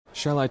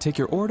Shall I take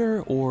your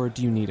order, or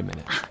do you need a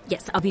minute?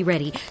 Yes, I'll be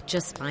ready.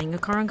 Just buying a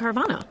car on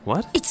Carvana.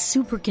 What? It's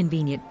super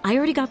convenient. I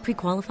already got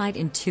pre-qualified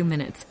in 2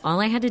 minutes. All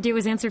I had to do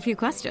was answer a few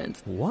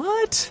questions.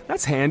 What?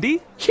 That's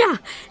handy. Yeah,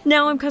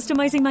 now I'm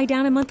customizing my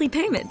down and monthly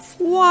payments.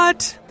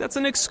 What? That's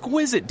an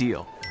exquisite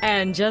deal.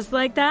 And just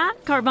like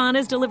that,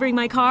 Carvana's delivering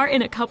my car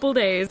in a couple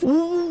days.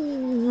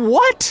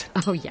 What?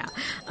 Oh,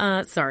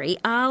 yeah. Sorry,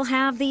 I'll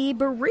have the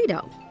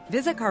burrito.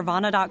 Visit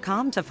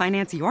Carvana.com to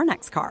finance your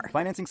next car.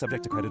 Financing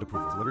subject to credit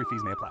approval. Delivery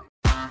fees may apply.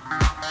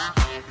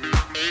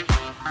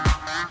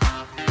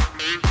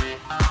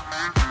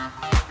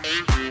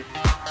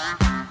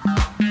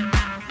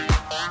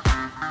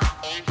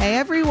 Hey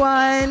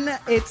everyone,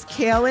 it's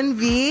Kale and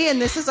V,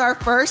 and this is our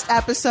first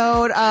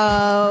episode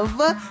of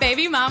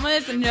Baby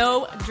Mama's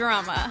No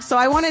Drama. So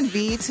I wanted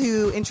V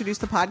to introduce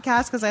the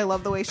podcast because I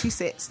love the way she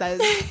says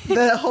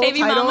the whole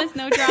Baby title. Mama's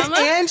No Drama.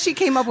 And she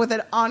came up with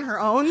it on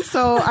her own,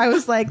 so I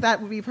was like, that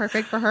would be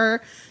perfect for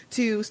her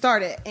to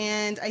start it.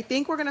 And I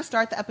think we're going to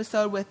start the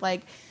episode with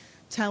like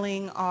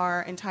telling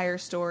our entire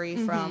story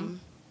from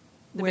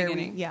the where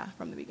beginning.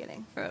 from the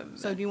beginning.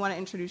 So do you want to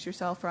introduce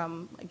yourself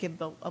give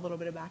a little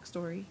bit of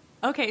backstory?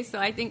 Okay, so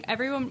I think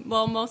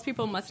most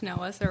people must know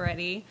us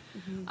already.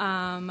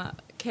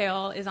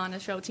 Kale is on the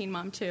show Teen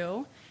Mom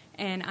 2,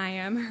 and I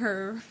am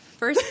her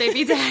first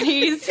baby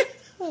daddy's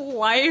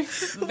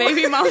wife,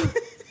 baby mom.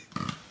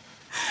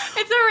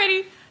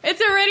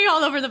 It's already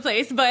all over the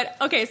place, but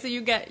okay, so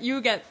you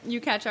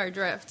catch our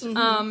drift.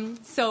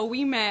 So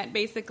we met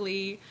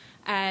basically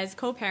as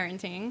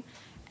co-parenting,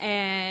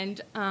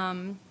 and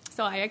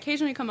so I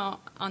occasionally come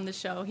out on the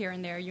show here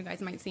and there. You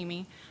guys might see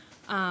me.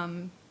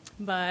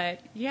 But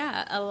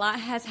yeah, a lot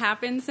has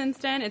happened since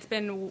then. It's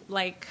been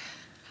like,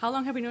 how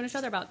long have we known each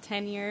other? About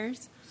 10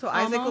 years. So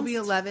Isaac will be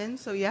 11,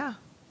 so yeah.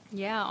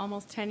 Yeah,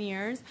 almost 10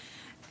 years.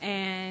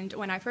 And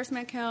when I first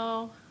met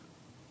Kel,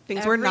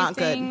 things were not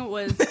good. Everything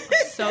was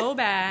so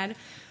bad.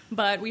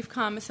 But we've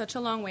come such a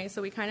long way,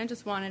 so we kind of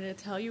just wanted to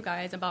tell you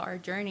guys about our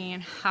journey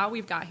and how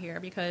we've got here,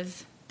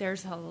 because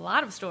there's a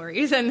lot of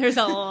stories and there's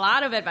a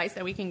lot of advice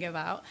that we can give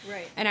out.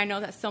 Right. And I know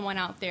that someone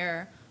out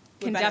there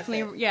can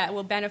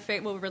will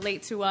benefit, will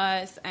relate to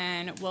us,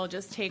 and will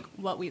just take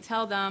what we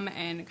tell them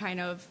and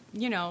kind of,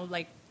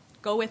 like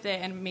go with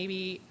it and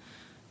maybe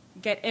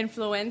get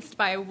influenced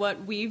by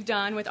what we've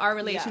done with our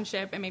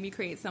relationship and maybe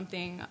create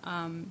something,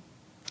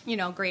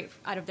 great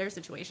out of their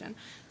situation.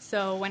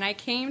 So when I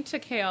came to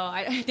Kale,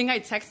 I think I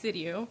texted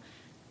you.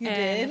 You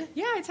did?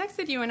 Yeah, I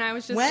texted you, and I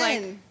was just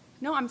when?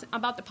 No, I'm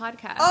about the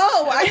podcast.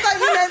 Oh, I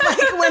thought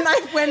you meant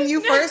like when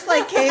you first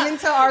like came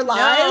into our lives.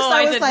 No,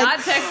 I was did like, not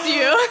text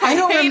you. I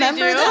don't hated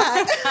remember you.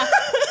 that.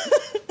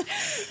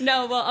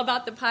 No, well,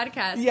 about the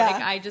podcast, Yeah.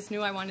 like I just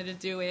knew I wanted to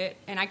do it,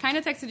 and I kind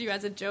of texted you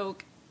as a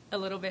joke a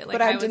little bit. Like,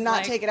 But I did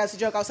not take it as a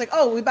joke. I was like,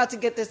 oh, we're about to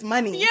get this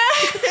money. Yeah.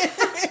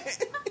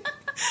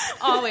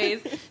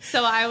 Always.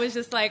 So I was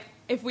just like,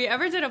 if we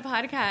ever did a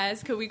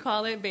podcast, could we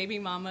call it Baby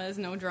Mama's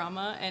No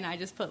Drama? And I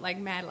just put like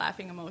mad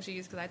laughing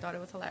emojis because I thought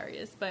it was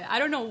hilarious. But I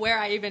don't know where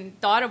I even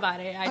thought about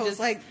it. I was just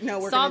like, no,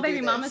 we're saw gonna do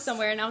Baby Mama this.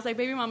 somewhere, and I was like,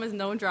 Baby Mama's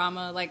No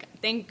Drama. Like,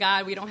 thank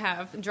God we don't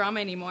have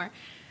drama anymore.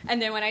 And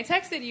then when I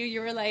texted you,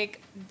 you were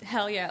like,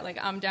 hell yeah, like,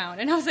 I'm down.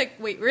 And I was like,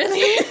 wait,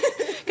 really?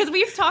 Because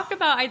we've talked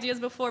about ideas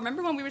before.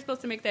 Remember when we were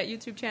supposed to make that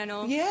YouTube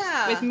channel?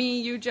 Yeah. With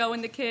me, you, Joe,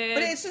 and the kids?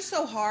 But it's just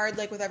so hard,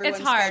 like with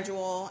everyone's hard.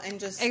 schedule and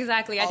just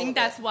Exactly. I all think of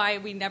that's it. why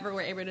we never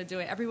were able to do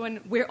it.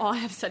 We all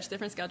have such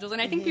different schedules.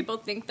 And I think people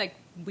think like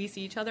we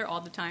see each other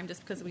all the time just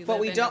because we But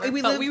live we in don't. Newark.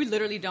 We But live- we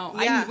literally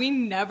don't. Yeah. We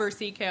never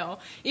see Kale.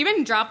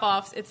 Even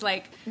drop-offs, it's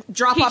like...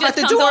 Drop he off just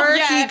at the comes door, off-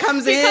 yeah, he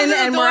comes he in, comes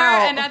and the we're door,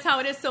 out. And that's how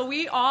it is. So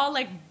we all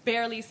like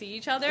barely see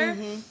each other.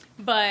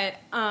 But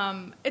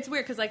it's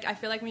weird because like I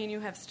feel like me and you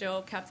have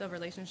still kept a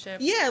relationship.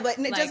 Yeah, but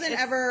it Like, doesn't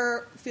it's-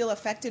 ever feel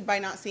affected by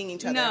not seeing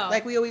each other. No.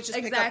 Like we always just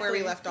pick up where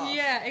we left off.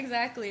 Yeah,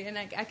 exactly. And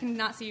I can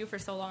not see you for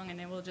so long, and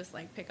then we'll just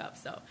like pick up.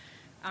 So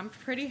I'm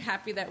pretty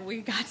happy that we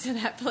got to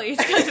that place.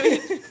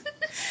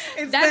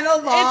 It's been a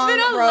long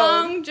road.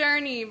 Long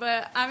journey,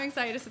 but I'm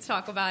excited to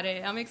talk about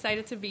it. I'm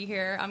excited to be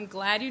here. I'm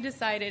glad you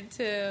decided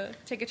to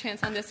take a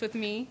chance on this with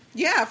me.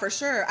 Yeah, for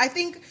sure. I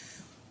think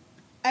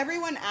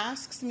everyone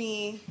asks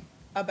me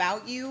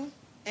about you,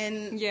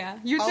 and Yeah,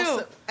 you also,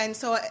 too.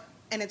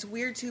 And it's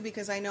weird too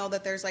because I know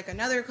that there's like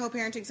another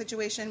co-parenting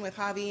situation with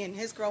Javi and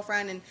his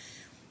girlfriend, and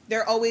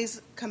they're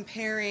always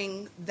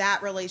comparing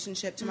that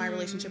relationship to my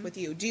relationship with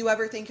you. Do you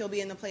ever think you'll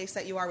be in the place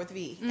that you are with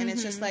V? And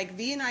it's just like,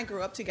 V and I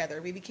grew up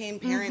together. We became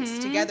parents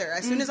together.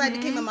 As soon as I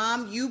became a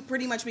mom, you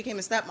pretty much became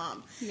a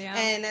stepmom. Yeah.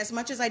 And as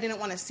much as I didn't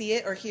want to see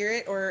it or hear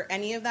it or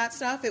any of that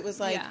stuff, it was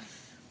like, Yeah.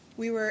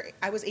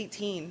 I was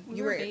 18. We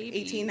You were were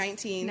babies. 18,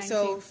 19.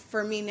 So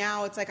for me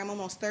now, it's like I'm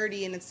almost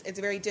 30, and it's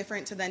very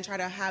different to then try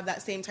to have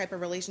that same type of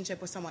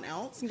relationship with someone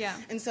else. Yeah.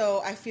 And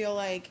so I feel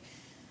like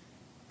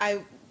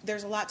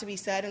there's a lot to be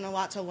said and a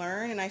lot to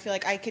learn, and I feel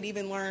like I could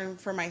even learn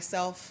for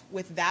myself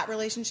with that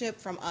relationship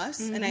from us.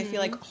 And I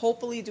feel like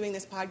hopefully doing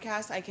this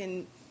podcast, I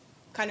can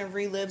kind of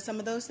relive some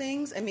of those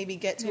things and maybe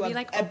get to Maybe, a,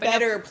 like, a open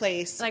better up-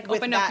 place. like, with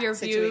open up that your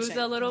views situation.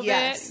 a little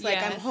yes. bit. Like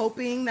Yes. I'm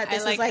hoping that I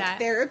this like is like that.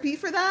 therapy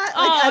for that. Oh,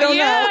 Like I don't know.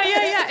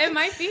 yeah. It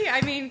might be.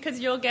 I mean, because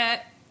you'll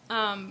get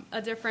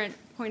a different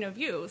point of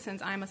view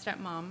since I'm a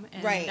stepmom,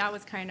 and Right. that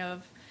was kind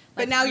of.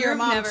 But like, now you're a you've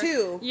mom never-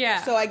 too.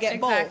 Yeah. So I get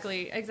both.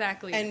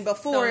 Exactly. And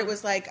before So- it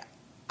was like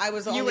I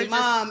was the You only were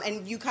just- mom,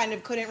 and you kind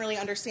of couldn't really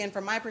understand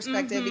from my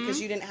perspective because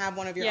you didn't have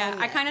one of your Yeah, own.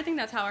 I yet. kind of think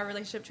that's how our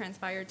relationship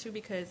transpired too,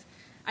 because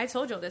I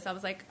told Joe this. I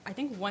was like, I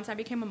think once I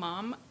became a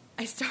mom,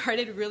 I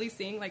started really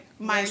seeing like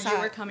My where side. you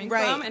were coming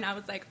Right. from, and I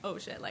was like, oh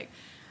shit, like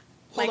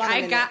Hold on a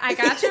I minute.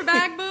 got your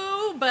back,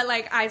 boo, but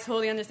like I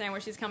totally understand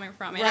where she's coming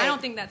from, and Right. I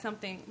don't think that's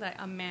something that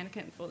a man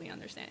can fully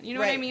understand. You know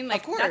what I Right. mean? Of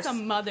Like course. that's a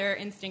mother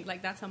instinct,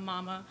 like that's a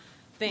mama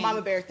thing,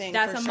 Mama bear thing,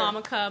 That's for a sure.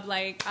 mama cub.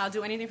 Like I'll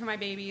do anything for my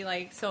baby.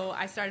 Like so,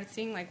 I started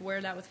seeing like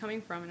where that was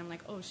coming from, and I'm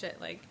like, oh shit,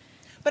 like.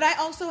 But I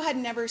also had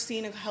never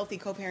seen a healthy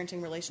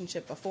co-parenting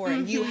relationship before,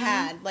 and you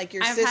had like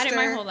your I've sister. had it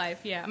my whole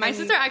life, yeah. My and-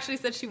 sister actually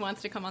said she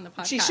wants to come on the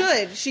podcast. She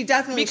should. She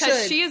definitely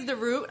because should. she is the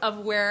root of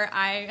where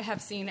I have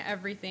seen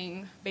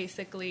everything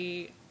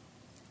basically.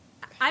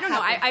 I don't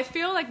know. happen. I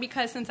feel like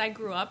because since I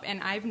grew up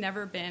and I've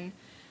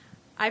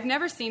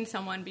never seen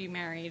someone be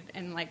married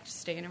and like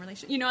stay in a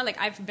relationship. You know, like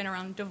I've been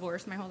around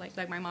divorce my whole life.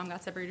 Like my mom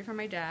got separated from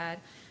my dad.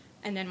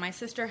 And then my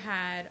sister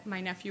had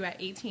my nephew at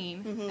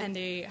 18, Mm-hmm. and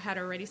they had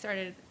already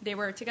started. They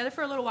were together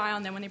for a little while,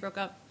 and then when they broke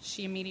up,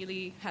 she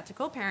immediately had to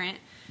co-parent.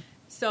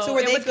 So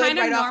were it they was good kind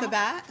of right off the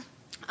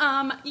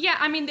normal. bat? Yeah,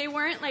 I mean, they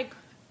weren't like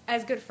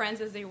as good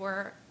friends as they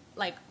were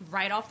like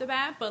right off the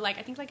bat, but like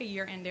I think like a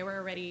year in, they were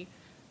already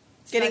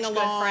Getting such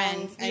along good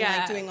friends. and, yeah,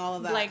 like, doing all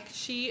of that. Like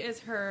she's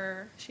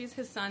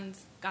his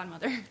son's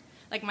godmother.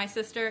 Like my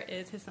sister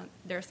is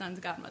their son's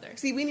godmother.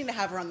 See, we need to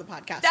have her on the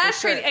podcast.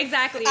 That's for sure. crazy.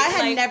 Exactly. I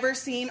had Like- never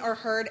seen or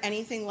heard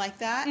anything like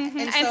that,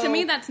 And so to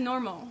me, that's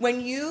normal. when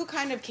you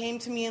kind of came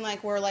to me and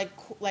like were like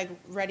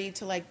ready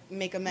to like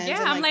make amends Yeah,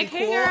 and I'm like like, be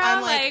 "Hey, cool, girl,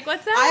 I'm like,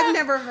 what's up?" I've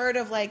never heard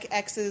of like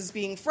exes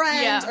being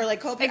friends Yeah, or like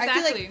co-parent. I feel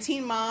exactly. like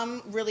Teen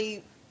Mom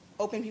really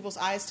opened people's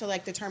eyes to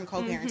like the term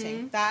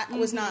co-parenting. That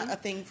was not a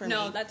thing for me.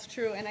 No, that's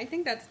true, and I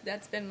think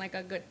that's been like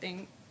a good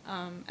thing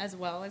as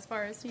well as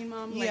far as Teen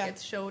Mom. Like Yeah.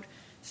 it's showed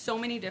so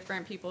many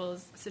different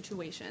people's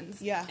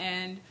situations. Yeah.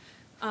 And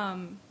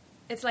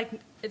it's like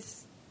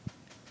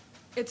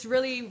it's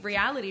really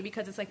reality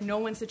because it's like no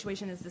one's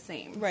situation is the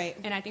same. Right.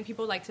 And I think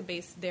people like to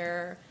base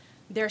their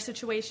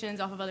situations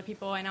off of other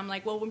people, and I'm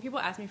like, well, when people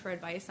ask me for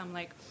advice, I'm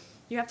like,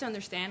 you have to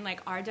understand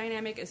like our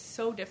dynamic is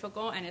so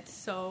difficult and it's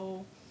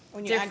so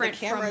when you add the different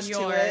cameras from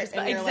to yours. it,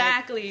 and you're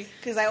Exactly.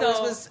 Because I always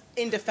was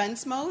in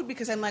defense mode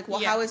because I'm like,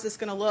 well, Yeah. how is this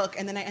going to look?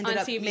 And then I ended On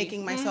up TV.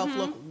 making myself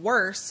look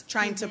worse,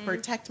 trying to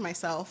protect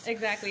myself.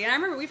 Exactly. And I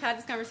remember we've had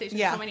this conversation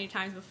Yeah. so many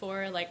times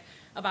before, like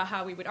about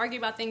how we would argue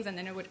about things and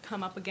then it would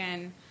come up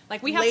again.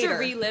 Like we have Later. to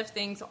relive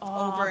things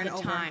all Over and the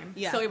over. time.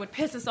 Yeah. So it would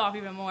piss us off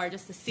even more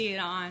just to see it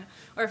on.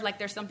 Or if like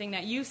there's something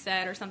that you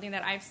said or something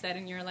that I've said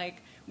and you're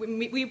like,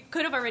 we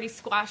could have already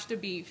squashed the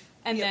beef.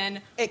 And Yep. then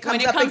It when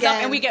comes it up comes up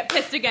again. and we get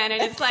pissed again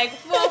and it's like,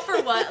 well,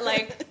 for what?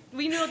 Like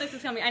we knew this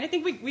is coming. And I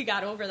think we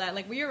got over that.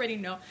 Like we already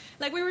know.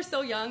 Like we were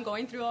so young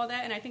going through all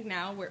that, and I think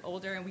now we're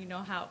older and we know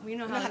how the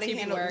TV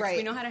handle- works. right.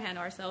 We know how to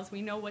handle ourselves.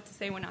 We know what to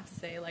say, what not to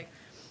say. Like,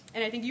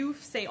 and I think you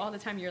say all the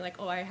time, you're like,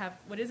 oh, I have,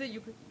 what is it?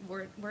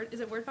 Is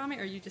it word vomit,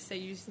 or you just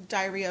say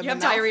Diarrhea of you the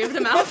have mouth. diarrhea of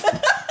the mouth?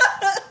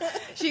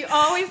 She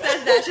always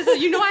says that. She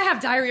says, you know, I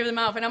have diarrhea of the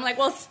mouth, and I'm like,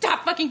 well,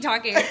 stop fucking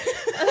talking.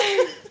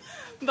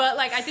 But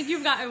like, I think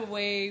you've gotten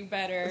way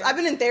better. I've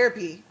been in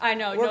therapy. I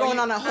know. We're no, going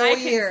you- on a I whole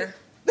can year.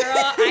 See, girl,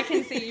 I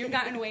can see you've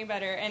gotten way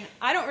better, and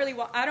I don't really,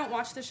 I don't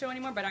watch the show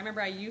anymore. But I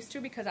remember I used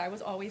to because I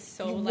was always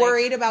so like,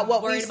 Worried about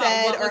what we worried about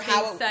said what or was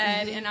how being it-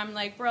 said, and I'm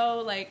like, bro,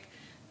 like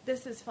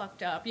this is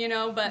fucked up, you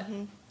know. But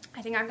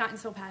I think I've gotten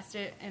so past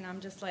it, and I'm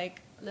just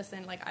like,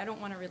 listen, like I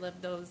don't want to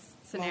relive those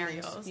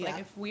scenarios. Moments, yeah.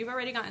 Like if we've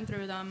already gotten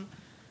through them,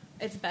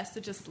 it's best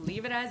to just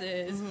leave it as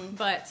is.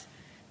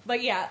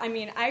 But yeah, I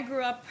mean, I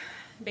grew up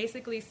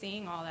basically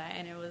seeing all that,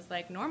 and it was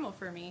like normal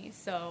for me.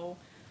 So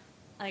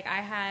like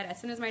I had,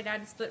 as soon as my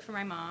dad split from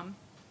my mom,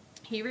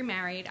 he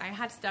remarried. I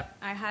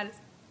had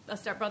a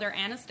stepbrother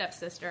and a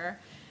stepsister,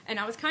 and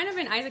I was kind of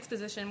in Isaac's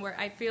position where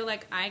I feel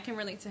like I can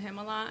relate to him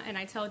a lot, and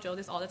I tell Joe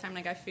this all the time.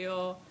 Like I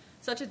feel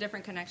such a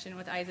different connection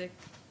with Isaac,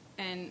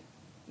 and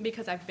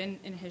because I've been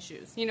in his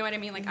shoes, you know what I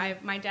mean?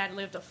 Like my dad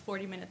lived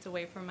 40 minutes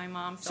away from my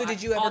mom, So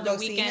did you ever all the go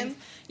see weekends,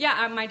 him?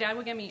 Yeah, my dad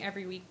would get me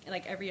every week,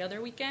 like every other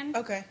weekend.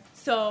 Okay.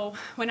 So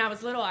when I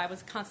was little, I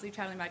was constantly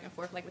traveling back and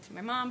forth, like between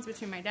my mom's,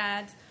 between my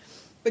dad's.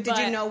 But did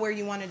you But- know where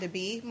you wanted to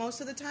be most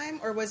of the time?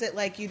 Or was it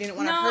like you didn't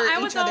want to No, hurt I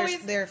each was other's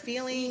always- their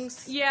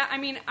feelings? Yeah, I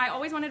mean, I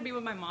always wanted to be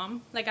with my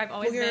mom. Like, I've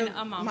always Well, you're been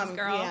a mama's mom,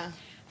 girl. yeah.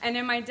 And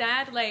then my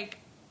dad,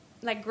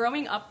 like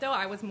growing up, though,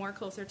 I was more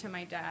closer to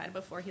my dad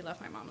before he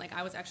left my mom. Like,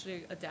 I was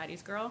actually a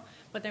daddy's girl.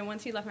 But then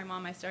once he left my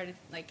mom, I started,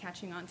 like,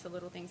 catching on to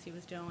little things he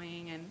was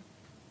doing. And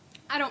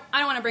I don't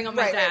want to bring up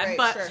my Right, dad. right,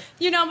 but, sure.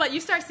 you know, but you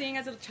start seeing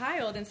as a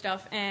child and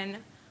stuff. And,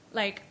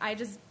 like, I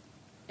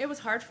it was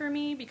hard for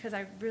me because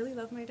I really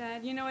love my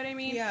dad. You know what I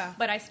mean? Yeah.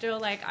 But I still,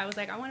 like, I was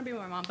like, I want to be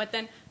with my mom. But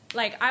then,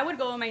 like, I would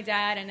go with my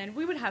dad, and then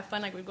we would have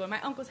fun. Like, we'd go to my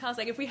uncle's house.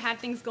 Like, if we had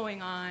things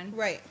going on.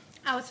 Right.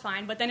 I was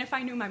fine. But then if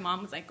I knew my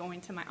mom was, like,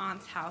 going to my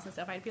aunt's house and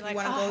stuff, I'd be like,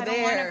 I don't want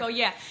want to to go.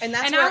 Yeah. And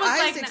that's and where I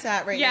was Isaac's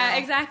at right now. Yeah,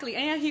 exactly.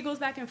 And he goes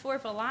back and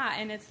forth a lot.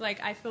 And it's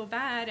like, I feel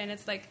bad. And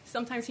it's like,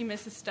 sometimes he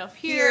misses stuff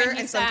here and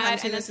he's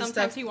sad. And then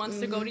sometimes he wants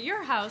to go to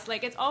your house.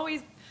 Like, it's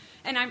always...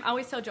 And I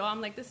always tell Joel, I'm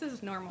like, this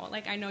is normal.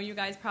 Like, I know you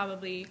guys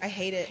probably... I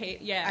hate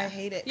it. Yeah. I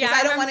hate it. Because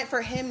I don't want it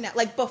for him now.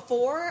 Like,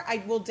 before,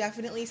 I will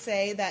definitely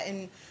say that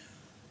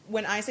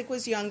when Isaac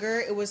was younger,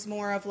 it was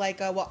more of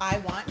like, well, I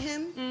want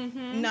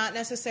him. Not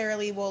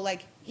necessarily, well,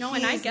 like, no,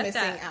 he's and I get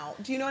missing that.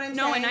 out. Do you know what I'm saying?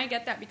 No, and I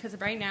get that because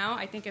right now,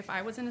 I think if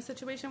I was in a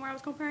situation where I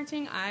was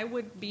co-parenting, I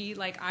would be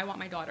like, I want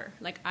my daughter.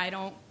 Like, I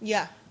don't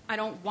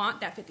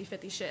want that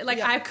 50-50 shit. Like,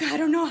 I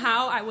don't know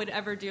how I would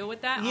ever deal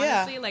with that,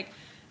 honestly. Like...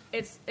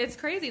 It's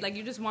crazy. Like,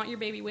 you just want your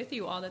baby with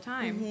you all the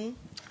time.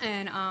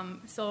 And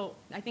so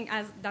I think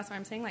that's what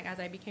I'm saying. Like, as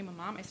I became a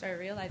mom, I started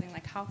realizing,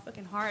 like, how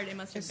fucking hard it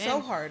must have been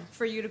so hard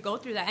for you to go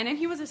through that. And then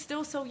he was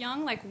still so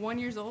young, like 1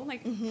 year old.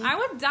 Like, I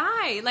would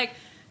die. Like,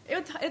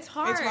 it's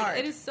hard. It's hard.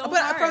 It is so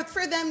hard. But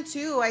for them,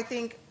 too, I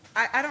think,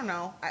 I don't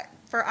know.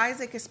 For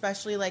Isaac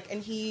especially, like,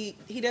 and he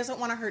doesn't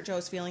want to hurt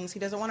Joe's feelings. He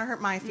doesn't want to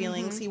hurt my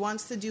feelings. He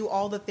wants to do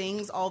all the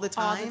things all the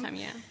time. All the time,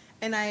 yeah.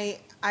 And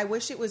I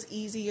wish it was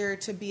easier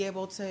to be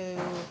able to,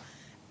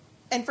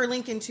 and for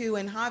Lincoln too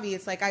and Javi,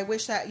 it's like, I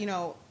wish that, you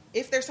know,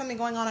 if there's something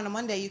going on a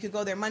Monday, you could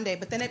go there Monday,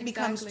 but then it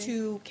becomes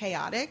too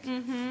chaotic.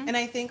 And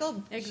I think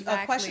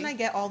a question I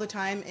get all the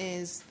time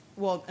is,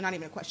 well, not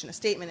even a question, a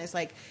statement is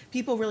like,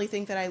 people really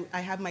think that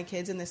I have my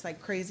kids in this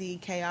like crazy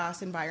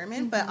chaos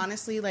environment, but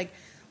honestly, like,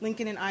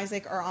 Lincoln and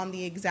Isaac are on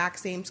the exact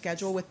same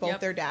schedule with both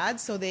their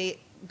dads, so they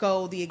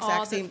go the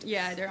exact same.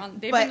 Yeah,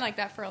 they've been like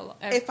that for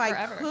forever.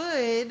 I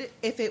could,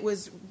 if it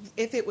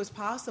was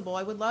possible,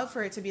 I would love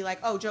for it to be like,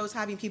 oh, Joe's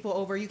having people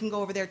over, you can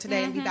go over there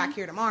today and be back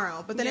here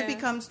tomorrow. But then it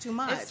becomes too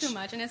much. It's too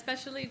much, and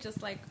especially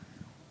just like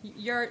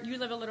you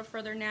live a little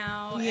further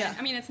now. Yeah. And,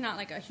 I mean, it's not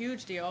like a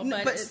huge deal,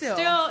 but it's still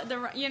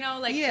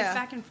like it's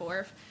back and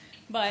forth.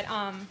 But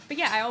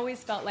yeah, I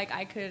always felt like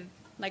I could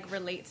like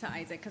relate to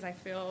Isaac because I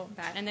feel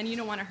bad, and then you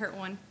don't want to hurt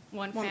one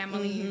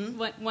family,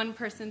 one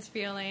person's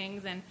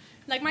feelings, and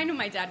like I knew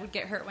my dad would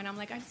get hurt when I'm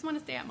like, I just want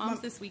to stay at mom's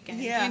this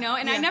weekend, you know,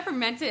 and I never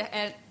meant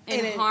it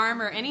in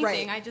harm or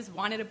anything. I just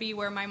wanted to be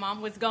where my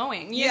mom was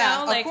going, you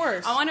know, like of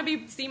course. I want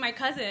to see my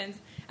cousins.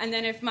 And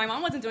then if my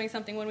mom wasn't doing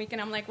something one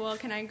weekend, I'm like, well,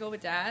 can I go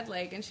with dad?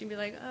 Like, and she'd be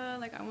like,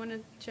 like I want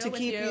to chill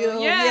with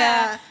you.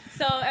 Yeah.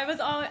 So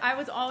I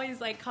was always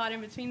like caught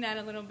in between that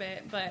a little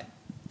bit, but.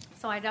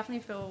 So I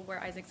definitely feel where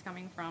Isaac's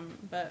coming from,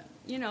 but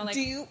you know, like,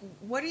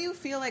 what do you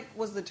feel like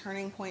was the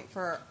turning point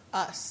for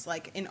us,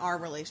 like in our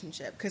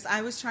relationship? Because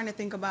I was trying to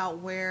think about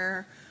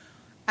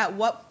at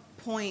what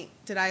point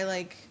did I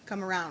like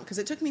come around? Because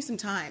it took me some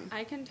time.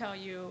 I can tell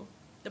you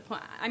the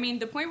point. I mean,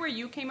 the point where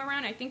you came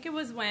around, I think it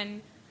was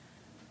when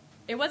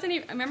it wasn't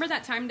even. I remember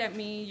that time that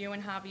you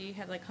and Javi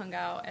had like hung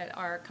out at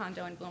our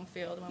condo in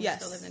Bloomfield when we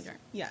still lived in Durham.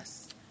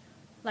 Yes.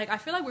 Like, I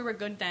feel like we were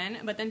good then,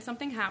 but then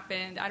something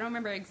happened. I don't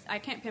remember. I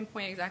can't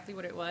pinpoint exactly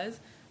what it was,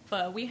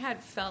 but we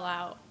had fell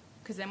out.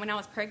 Because then when I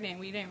was pregnant,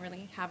 we didn't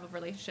really have a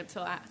relationship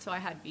till I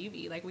had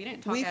Vivi. Like, we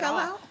didn't talk at all. We fell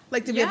out?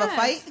 Like, did we have a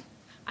fight?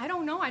 I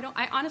don't know.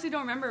 I honestly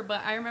don't remember,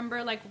 but I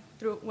remember, like,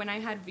 when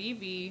I had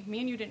Vivi, me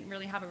and you didn't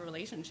really have a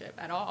relationship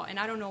at all. And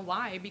I don't know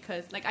why,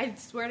 because, like, I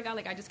swear to God,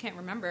 like, I just can't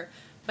remember.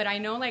 But I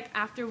know, like,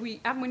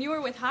 when you were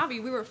with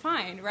Javi, we were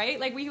fine, right?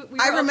 Like, we were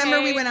I remember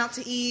okay. We went out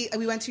to eat.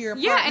 We went to your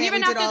apartment. Yeah, and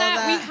even after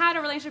that, we we had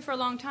a relationship for a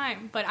long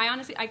time. But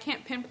I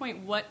can't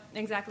pinpoint what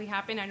exactly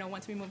happened. I know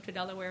once we moved to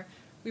Delaware,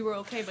 we were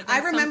okay. But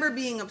then I remember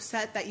being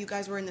upset that you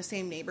guys were in the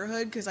same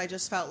neighborhood because I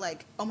just felt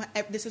like, oh my,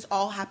 this is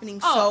all happening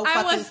so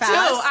fucking fast.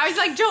 I was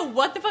like, Joe,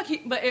 what the fuck?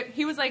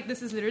 He was like,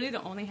 this is literally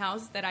the only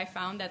house that I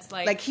found that's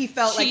like he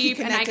felt cheap like he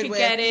connected and I could with.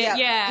 get it.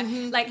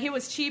 Yeah. Like he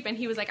was cheap and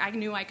he was like, I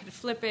knew I could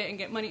flip it and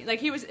get money.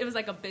 Like it was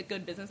like a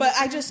good business. But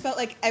I just felt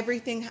like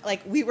everything,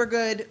 like we were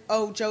good.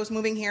 Oh, Joe's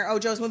moving here. Oh,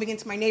 Joe's moving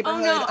into my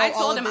neighborhood. Oh no, I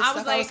told him. I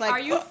was like,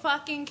 are you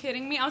fucking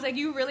kidding me? I was like,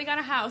 you really got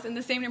a house in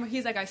the same neighborhood?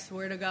 He's like, I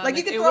swear to God. Like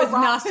you could throw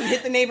rocks and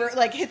hit the neighbor,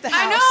 like hit the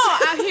house.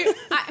 I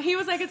know. He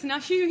was like, it's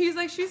not. He's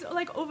like, she's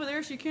like over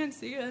there. She can't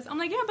see us. I'm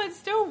like, yeah, but it's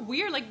still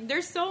weird. Like,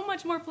 there's so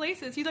much more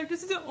places. He's like,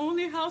 this is the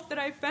only house that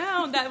I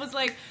found that was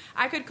like,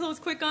 I could close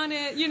quick on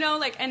it, you know.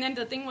 Like, and then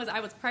the thing was, I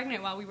was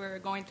pregnant while we were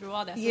going through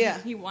all that. So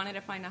he wanted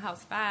to find a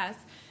house fast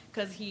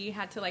because he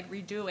had to like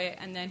redo it,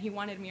 and then he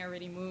wanted me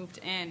already moved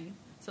in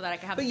so that I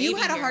could have. But a baby you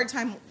had a here. hard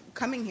time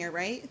coming here,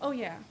 right? Oh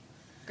yeah.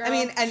 Girl, I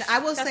mean, and I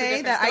will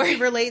say that story. I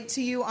can relate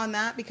to you on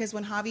that because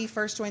when Javi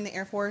first joined the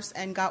Air Force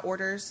and got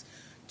orders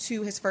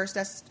to his first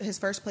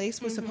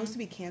place was supposed to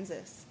be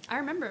Kansas. I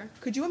remember.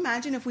 Could you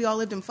imagine if we all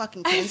lived in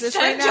fucking Kansas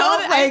right now?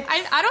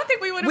 I don't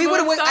think we would have moved.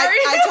 Sorry.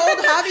 I told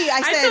Javi,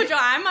 I said, told Joe,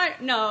 I'm not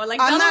Delaware,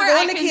 not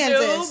going to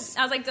Kansas.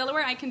 I was like,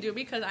 Delaware I can do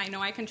because I know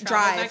I can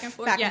travel back and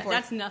forth. Back and forth.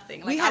 That's nothing.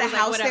 Like, we had a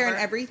house there whatever.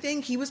 and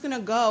everything. He was going to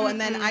go, and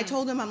then I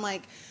told him, I'm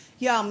like,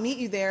 yeah, I'll meet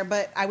you there.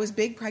 But I was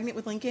big pregnant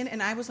with Lincoln,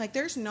 and I was like,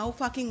 there's no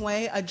fucking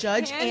way a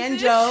judge and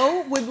Kansas?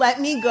 Joe would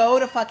let me go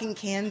to fucking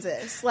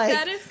Kansas. Like,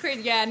 That is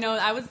crazy. Yeah, no,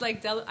 I was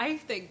like, I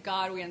thank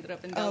God we ended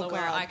up in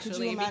Delaware, God. Could you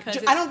actually, imagine?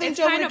 because I don't think it's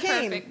Joe kind would've of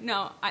came. perfect.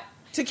 No,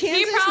 to he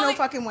Kansas, no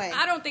fucking way.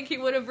 I don't think he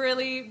would have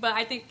really, but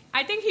I think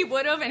he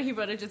would have, and he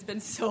would have just been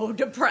so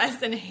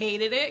depressed and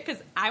hated it,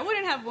 because I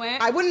wouldn't have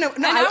went. I wouldn't have.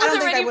 No, And I was don't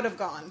think I already- would have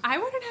gone. I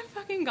wouldn't have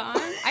fucking gone.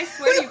 I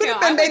swear to you, Kel.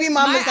 been baby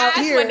mamas out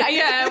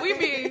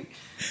here.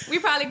 We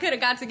probably could have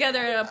got together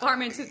in an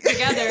apartment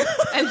together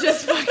and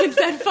just fucking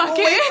said, fuck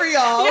We'll it. wait for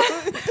y'all.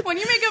 Yeah. When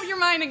you make up your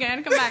mind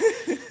again, come back.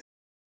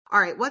 All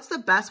right, what's the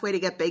best way to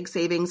get big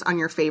savings on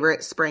your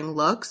favorite spring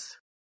looks?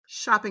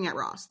 Shopping at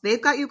Ross.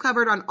 They've got you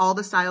covered on all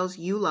the styles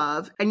you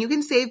love, and you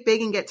can save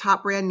big and get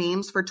top brand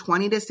names for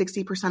 20 to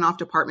 60% off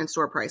department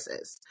store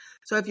prices.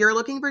 So if you're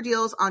looking for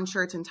deals on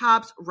shirts and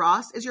tops,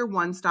 Ross is your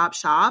one-stop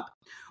shop.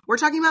 We're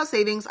talking about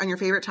savings on your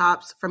favorite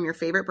tops from your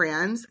favorite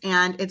brands,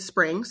 and it's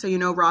spring, so you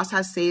know Ross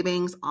has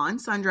savings on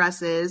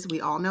sundresses.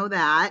 We all know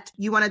that.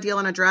 You want a deal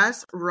on a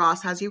dress?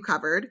 Ross has you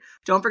covered.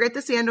 Don't forget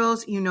the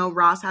sandals. You know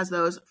Ross has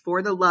those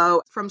for the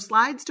low. From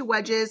slides to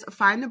wedges,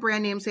 find the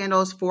brand name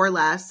sandals for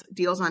less.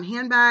 Deals on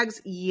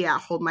handbags? Yeah,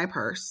 hold my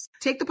purse.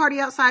 Take the party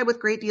outside with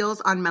great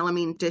deals on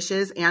melamine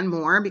dishes and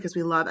more, because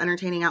we love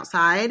entertaining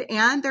outside,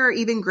 and there are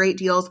even great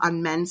deals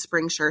on men's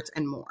spring shirts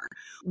and more.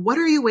 What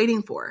are you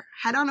waiting for?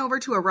 Head on over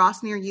to a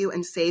Ross near you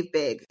and save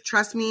big.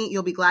 Trust me,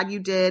 you'll be glad you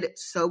did.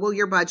 So will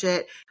your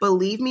budget.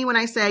 Believe me when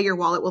I say your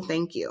wallet will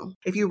thank you.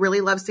 If you really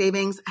love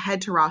savings,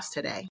 head to Ross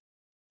today.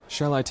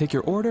 Shall I take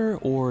your order,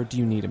 or do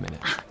you need a minute?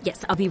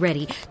 Yes, I'll be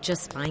ready.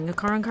 Just buying a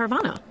car on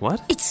Carvana.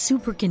 What? It's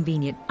super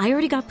convenient. I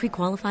already got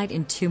pre-qualified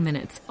in 2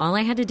 minutes. All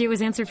I had to do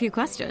was answer a few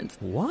questions.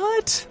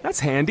 What? That's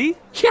handy.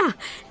 Yeah,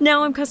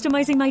 now I'm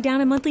customizing my down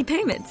and monthly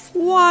payments.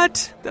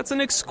 What? That's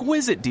an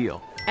exquisite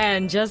deal.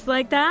 And just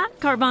like that,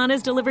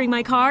 Carvana's delivering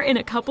my car in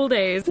a couple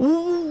days.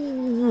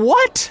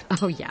 What?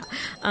 Oh,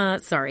 yeah.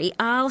 Sorry,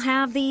 I'll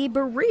have the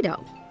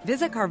burrito.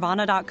 Visit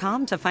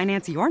Carvana.com to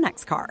finance your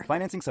next car.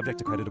 Financing subject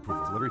to credit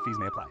approval. Delivery fees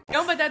may apply.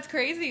 No, but that's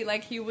crazy.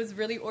 Like, he was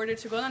really ordered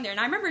to go down there. And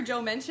I remember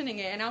Joe mentioning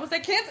it, and I was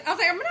like, Kansas? I was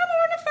like, I'm not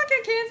moving to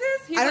fucking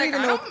Kansas. He's I don't like,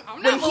 even know.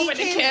 I'm not When moving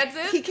to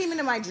Kansas. He came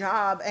into my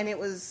job, and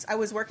I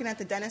was working at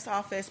the dentist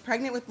office,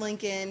 pregnant with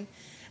Lincoln,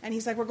 and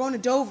he's like, we're going to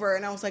Dover.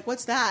 And I was like,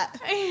 what's that?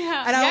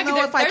 Yeah. And I don't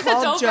know if I there's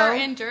called a Dover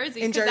Joe. in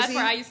Jersey. Because that's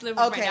where I used to live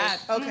with my dad.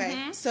 Okay.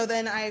 Mhm. So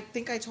then I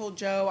think I told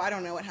Joe, I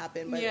don't know what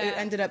happened, but Yeah. it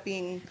ended up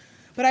being...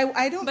 But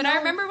I don't know. But I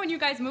remember when you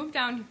guys moved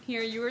down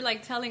here, you were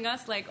like telling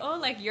us like, oh,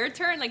 like your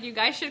turn, like you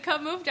guys should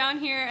come move down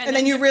here. And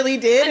then you really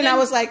did, and I then-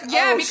 was like,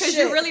 yeah, oh, because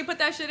shit. you really put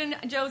that shit in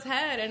Joe's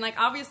head, and like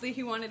obviously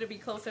he wanted to be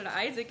closer to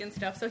Isaac and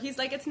stuff. So he's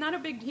like, it's not a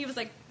big. He was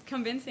like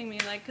convincing me,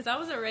 like, because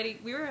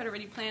we were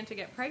already planned to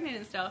get pregnant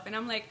and stuff, and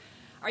I'm like,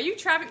 are you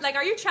trapping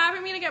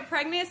me to get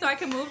pregnant so I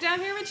can move down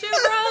here with you,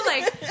 bro?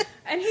 Like,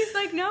 and he's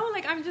like, no,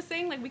 like I'm just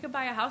saying, like we could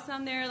buy a house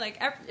down there.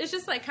 Like it's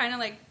just like kind of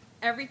like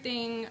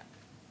everything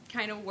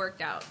kind of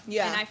worked out.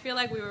 Yeah. And I feel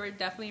like we were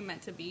definitely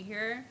meant to be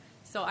here.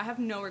 So I have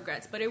no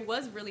regrets, but it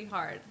was really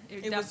hard.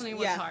 It definitely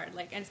was hard.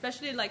 Like, and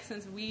especially like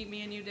since me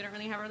and you didn't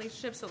really have a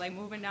relationship, so like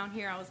moving down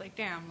here, I was like,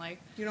 damn, like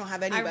You don't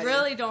have anybody. I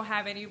really don't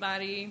have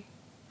anybody.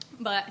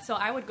 But so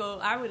I would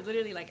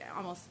literally like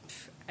almost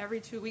every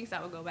 2 weeks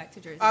I would go back to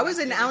Jersey. I was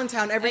in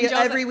Allentown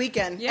every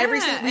weekend. Yeah,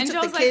 we and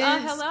took Joe's the kids.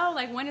 like, hello,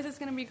 like when is this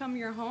gonna become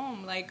your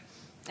home? Like,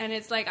 and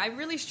it's like I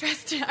really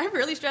stressed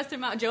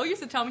him out. Joe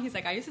used to tell me, he's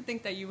like, I used to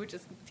think that you would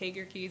just take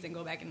your keys and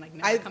go back and like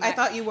never come back. I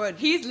thought you would.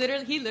 He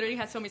literally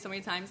has told me so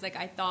many times, like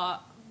I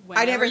thought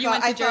I never whenever you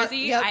went to thought- Jersey,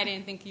 yep. I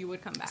didn't think you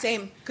would come back.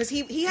 Same, because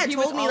he had He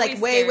told was me like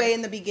always way scared.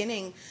 in the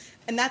beginning,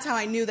 and that's how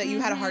I knew that you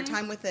had a hard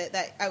time with it.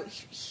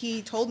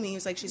 He told me, he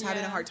was like, she's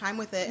having a hard time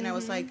with it, and I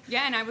was like,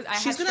 yeah, and I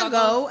she's had gonna struggled.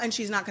 go and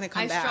she's not gonna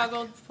come I back.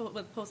 struggled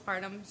with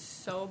postpartum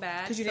so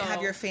bad Because you didn't so-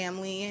 have your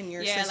family and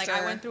your yeah, sister.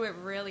 like I went through it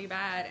really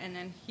bad, and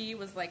then he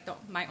was like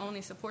my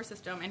only support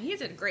system, and he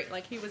did great.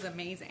 Like he was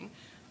amazing,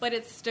 but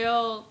it's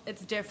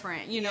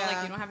different, you know. Yeah.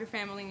 Like you don't have your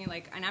family,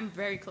 and I'm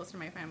very close to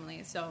my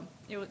family, so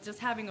it was just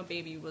having a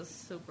baby was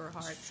super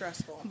hard,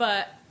 Stressful.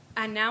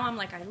 And now I'm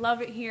like, I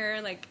love it here.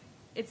 Like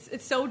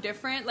it's so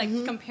different. Like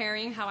Mm-hmm.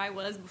 comparing how I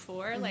was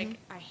before, like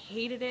I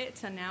hated it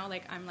to now.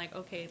 Like I'm like,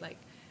 okay, like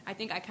I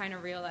think I kind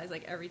of realized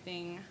like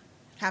everything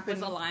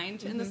Happened. was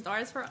aligned in the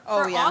stars for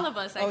yeah. all of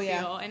us. I Oh, feel,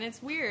 yeah. and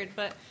it's weird,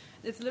 but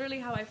it's literally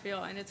how I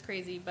feel, and it's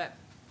crazy. But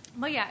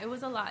yeah, it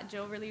was a lot.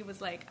 Joe really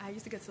was like, I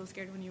used to get so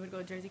scared when you would go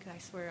to Jersey because I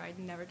swear I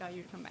never thought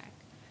you'd come back.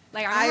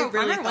 Like I remember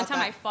one thought time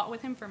that. I fought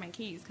with him for my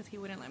keys because he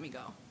wouldn't let me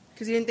go.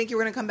 Because you didn't think you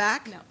were gonna come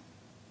back. No.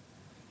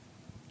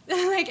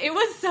 Like it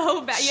was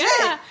so bad.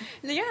 Shit.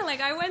 Yeah.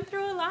 Like I went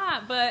through a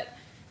lot, but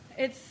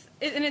it's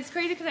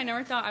crazy because I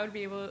never thought I would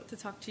be able to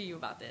talk to you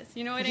about this.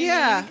 You know what I mean?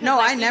 Yeah. 'Cause, No,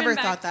 like, I never even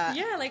back- thought that.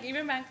 Yeah, like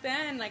even back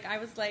then, like I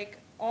was like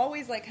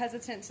always like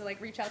hesitant to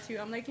like reach out to you.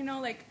 I'm like, you know,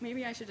 like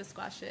maybe I should just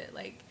squash it.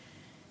 Like,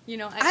 you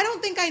know, I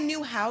don't think I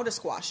knew how to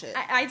squash it.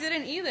 I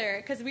didn't either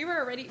because we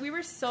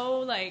were so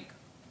like,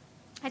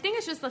 I think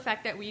it's just the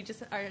fact that we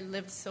just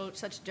lived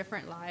such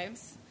different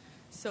lives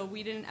So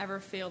we didn't ever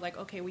feel like,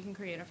 okay, we can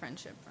create a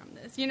friendship from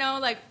this. You know,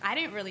 like, I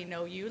didn't really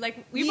know you.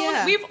 Like,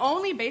 we've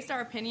only based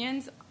our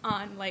opinions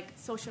on, like,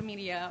 social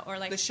media or,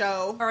 like... The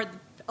show. Or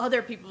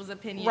other people's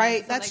opinions.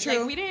 Right, so, that's like,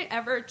 true. Like, we didn't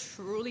ever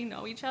truly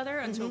know each other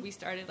until we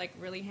started, like,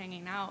 really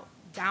hanging out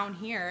down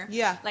here.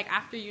 Yeah. Like,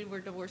 after you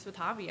were divorced with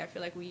Javi, I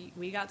feel like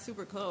we got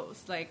super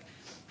close. Like,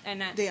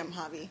 and that... Damn,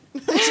 Javi.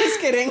 Just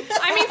kidding.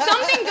 I mean,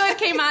 something good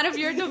came out of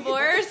your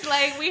divorce.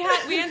 Like,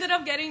 we ended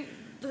up getting,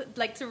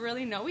 like, to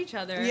really know each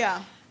other.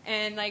 Yeah.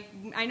 And, like,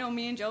 I know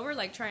me and Joe were,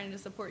 like, trying to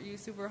support you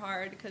super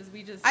hard because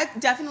we just... I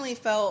definitely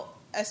felt,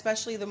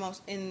 especially the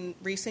most in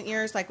recent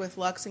years, like with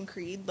Lux and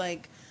Creed,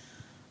 like,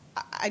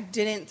 I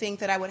didn't think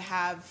that I would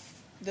have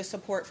the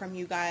support from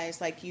you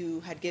guys like you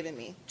had given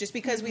me. Just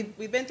because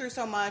we've been through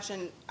so much,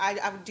 and I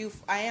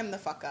am the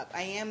fuck up.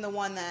 I am the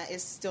one that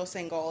is still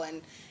single,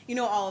 and, you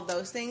know, all of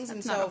those things.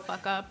 That's and not so a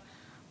fuck up.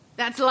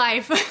 That's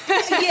life.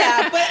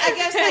 Yeah, but I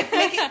guess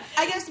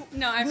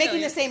like making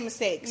you. the same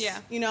mistakes. Yeah.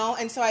 You know?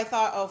 And so I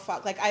thought, oh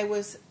fuck. Like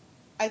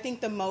I think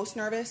the most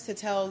nervous to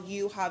tell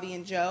you, Javi,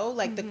 and Joe,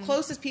 like the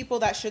closest people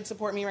that should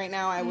support me right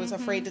now, I was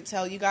afraid to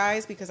tell you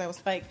guys because I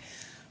was like,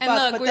 and fuck,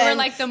 look, but we then were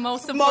like the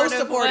most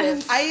supportive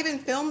ones. I even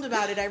filmed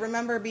about it. I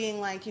remember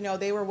being like, you know,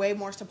 they were way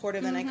more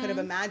supportive than I could have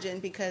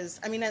imagined because,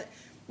 I mean,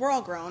 we're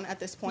all grown at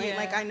this point. Yeah.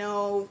 Like, I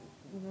know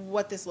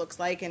what this looks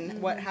like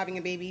and what having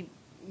a baby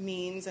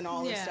means and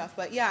all this stuff.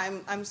 But yeah,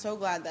 I'm so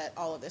glad that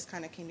all of this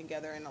kind of came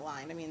together and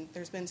aligned. I mean,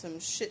 there's been some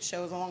shit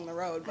shows along the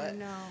road, but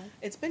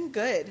it's been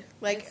good.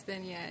 Like,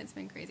 it's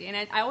been crazy.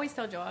 And I always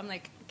tell Joe, I'm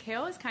like,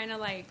 Kale is kind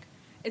of like,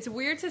 it's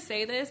weird to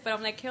say this, but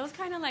I'm like, Kale's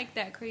kind of like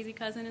that crazy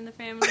cousin in the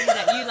family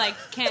that you like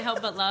can't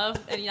help but love,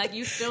 and like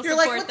you still you're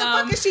support like, what them.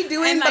 the fuck is she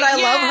doing? And, like, but I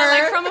love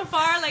her. Like from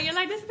afar, like you're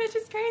like, this bitch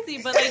is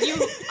crazy, but like you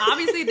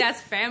obviously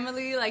that's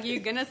family. Like you're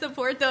gonna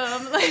support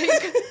them.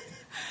 Like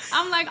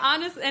I'm like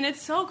honest, and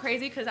it's so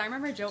crazy because I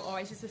remember Joe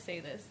always used to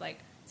say this like.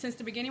 Since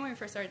the beginning when we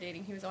first started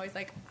dating, he was always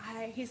like,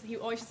 he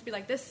always used to be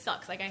like, this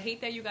sucks. Like, I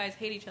hate that you guys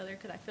hate each other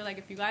because I feel like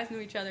if you guys knew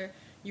each other,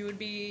 you would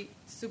be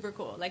super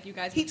cool. Like, you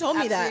guys he would told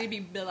me that. absolutely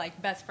be like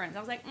best friends. I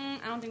was like, I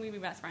don't think we'd be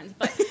best friends,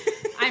 but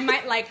I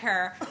might like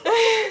her.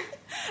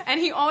 And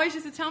he always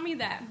used to tell me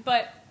that.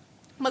 But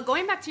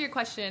going back to your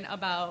question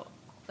about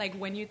like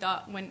when you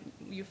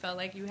felt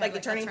like you had like the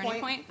turning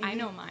point, mm-hmm. I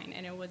know mine,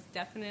 and it was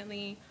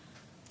definitely.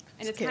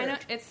 And Scared.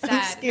 it's sad.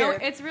 No,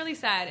 Scared. it's really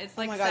sad. It's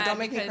like oh my god, sad don't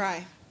make me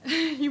cry.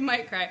 You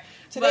might cry.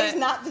 Today's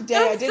not the day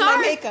I did my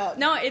makeup.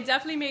 No, it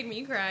definitely made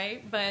me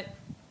cry, but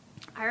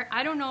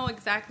I don't know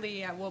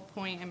exactly at what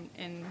point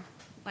in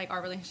like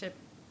our relationship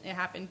it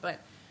happened,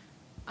 but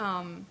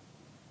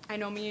I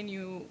know me and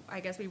you, I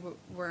guess we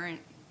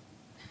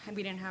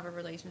didn't have a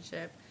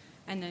relationship,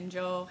 and then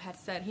Joe had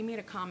said, he made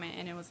a comment,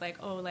 and it was like,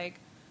 oh, like,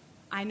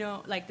 I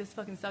know, like, this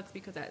fucking sucks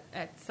because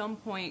at some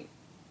point,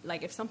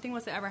 like, if something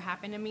was to ever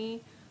happen to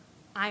me,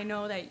 I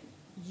know that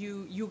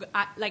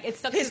like it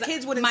sucks. His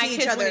kids wouldn't my see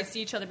kids each other. wouldn't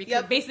see each other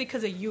because basically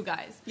because of you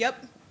guys.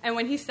 Yep. And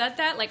when he said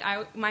that, like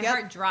my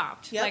heart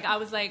dropped. Yep. Like I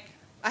was like,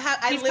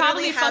 he's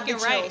probably fucking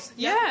right.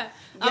 Yep. Yeah. Yep.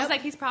 I was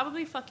like, he's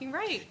probably fucking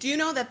right. Do you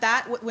know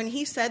that when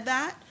he said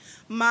that,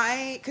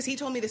 because he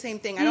told me the same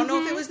thing. I don't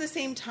know if it was the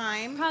same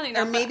time. Probably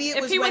not. Or maybe it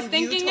was if he was when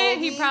thinking you told it,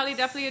 me. he probably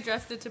definitely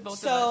addressed it to both of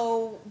us.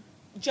 So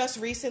just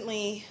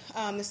recently,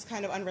 this is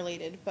kind of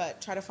unrelated,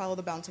 but try to follow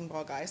the bouncing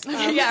ball, guys.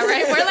 Yeah,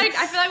 right. We're like,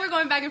 I feel like we're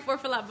going back and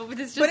forth a lot, but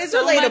it's just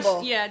so relatable.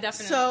 Much, yeah,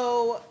 definitely.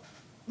 So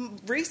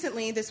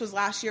recently, this was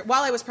last year,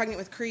 while I was pregnant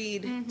with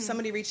Creed,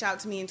 somebody reached out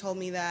to me and told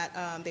me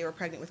that they were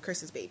pregnant with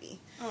Chris's baby.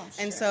 Oh,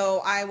 shit. And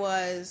so I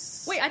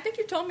was... Wait, I think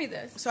you told me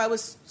this. So I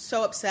was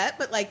so upset,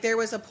 but like there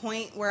was a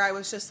point where I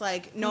was just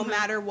like, no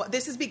matter what...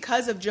 This is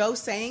because of Joe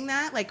saying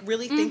that, like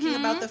really thinking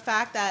about the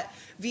fact that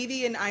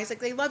Vivi and Isaac,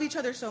 they love each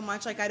other so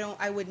much. Like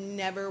I would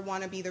never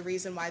want to be the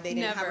reason why they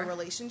didn't have a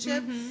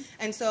relationship.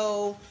 And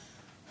so...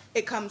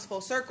 it comes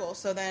full circle.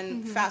 So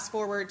then fast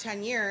forward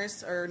 10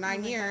 years or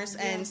 9 years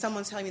and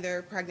someone's telling me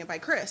they're pregnant by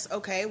Chris.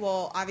 Okay,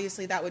 well,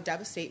 obviously that would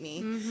devastate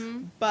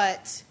me.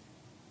 But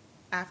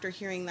after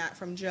hearing that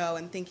from Joe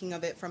and thinking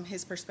of it from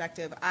his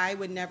perspective, I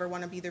would never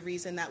want to be the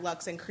reason that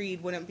Lux and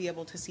Creed wouldn't be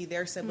able to see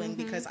their sibling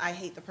because I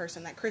hate the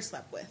person that Chris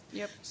slept with.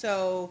 Yep.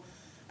 So,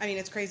 I mean,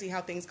 it's crazy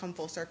how things come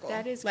full circle.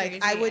 That is like,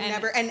 crazy. I would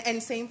never,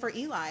 and same for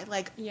Eli.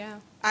 Like,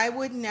 I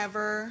would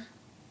never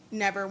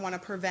want to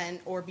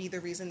prevent or be the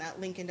reason that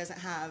Lincoln doesn't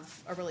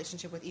have a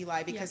relationship with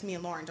Eli because me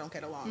and Lauren don't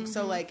get along.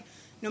 So, like,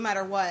 no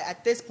matter what,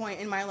 at this point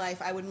in my life,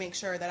 I would make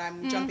sure that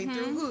I'm jumping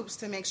through hoops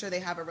to make sure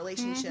they have a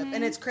relationship.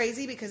 And it's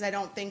crazy because I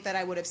don't think that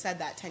I would have said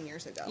that 10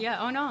 years ago.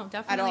 Yeah, oh no,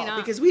 definitely at all, not.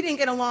 because we didn't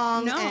get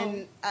along. No.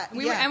 And,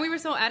 we were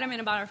so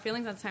adamant about our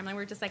feelings at the time. Like,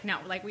 we were just like, no,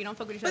 like, we don't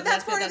fuck with each other. But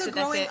that's part of the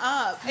growing up. You know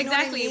what I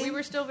exactly. mean? We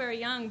were still very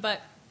young, but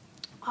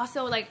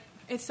also, like,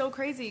 it's so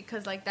crazy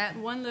because, like, that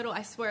one little,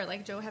 I swear,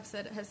 like, Joe has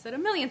said a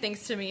million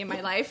things to me in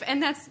my life,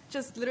 and that's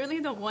just literally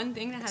the one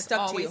thing that has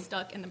always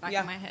stuck in the back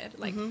of my head.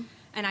 Like,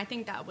 and I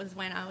think that was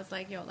when I was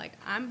like, yo, like,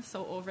 I'm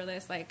so over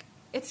this. Like,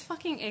 it's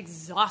fucking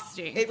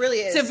exhausting. It really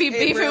is. To be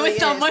beefing with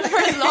someone for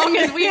as long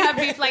as we have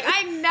beef. Like,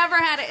 I never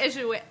had an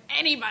issue with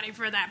anybody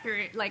for that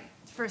period, like,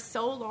 for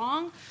so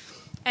long.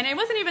 And it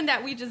wasn't even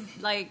that we just,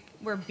 like,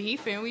 were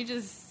beefing. We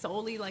just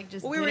solely, like,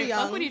 just we didn't were young.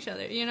 fuck with each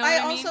other. You know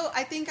what I mean?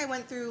 I think I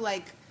went through,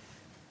 like,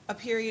 a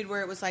period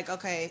where it was like,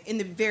 okay, in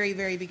the very,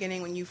 very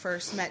beginning when you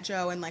first met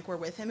Joe and, like, were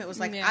with him, it was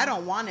like, I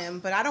don't want him,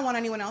 but I don't want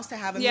anyone else to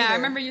have him either. I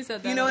remember you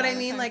said that. You know what I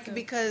mean? time, Like, too.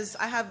 because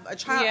I have a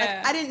child.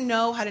 Yeah. Like, I didn't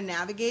know how to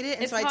navigate it,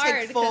 and It's so I hard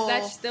take full...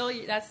 because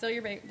that's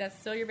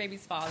still your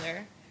baby's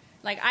father.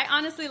 Like, I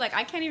honestly, like,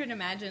 I can't even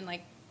imagine,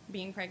 like,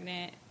 being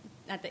pregnant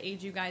at the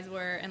age you guys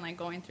were and, like,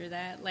 going through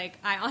that. Like,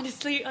 I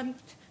honestly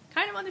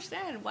kind of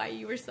understand why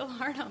you were so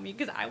hard on me,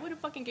 because I would have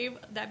fucking gave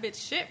that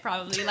bitch shit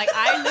probably. Like,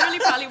 I literally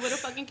probably would have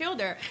fucking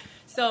killed her.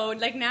 So,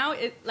 like, now,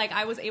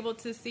 I was able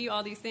to see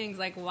all these things,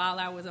 like, while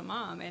I was a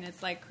mom, and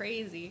it's, like,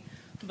 crazy.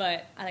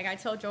 But, like, I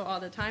tell Joe all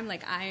the time,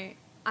 like,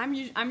 I'm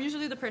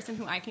usually the person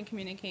who I can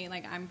communicate.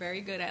 Like, I'm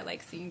very good at,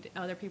 like, seeing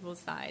other people's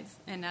sides,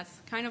 and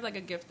that's kind of, like,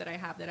 a gift that I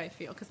have that I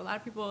feel, because a lot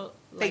of people,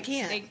 like, they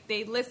can't.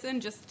 They listen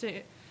just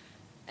to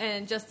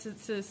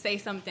say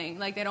something.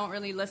 Like, they don't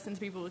really listen to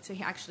people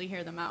to actually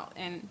hear them out.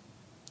 And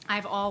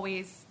I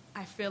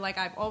feel like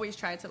I've always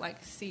tried to, like,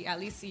 at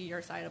least see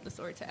your side of the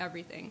story to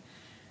everything.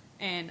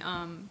 And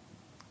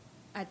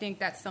I think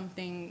that's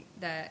something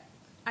that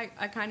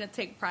I kind of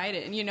take pride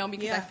in, you know,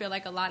 because I feel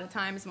like a lot of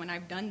times when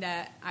I've done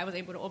that, I was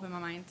able to open my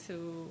mind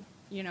to,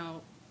 you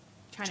know,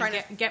 trying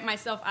to get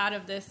myself out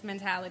of this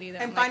mentality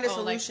that and I'm find like, a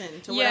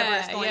solution to whatever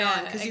is going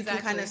on, because you can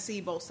kind of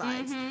see both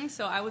sides. Mm-hmm.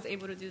 So I was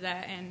able to do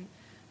that, and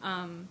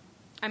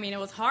I mean, it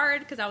was hard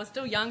because I was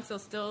still young, so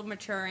still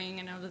maturing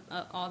and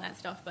all that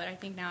stuff. But I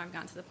think now I've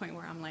gotten to the point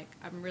where I'm like,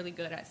 I'm really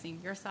good at seeing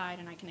your side,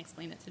 and I can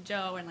explain it to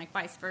Joe, and like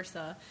vice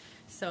versa.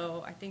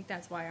 So I think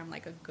that's why I'm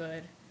like a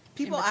good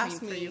people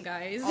ask me for you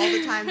guys all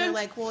the time. They're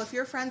like, well, if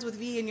you're friends with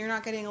V and you're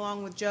not getting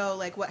along with Joe,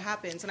 like, what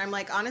happens? And I'm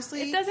like,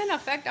 honestly, it doesn't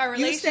affect our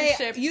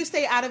relationship. You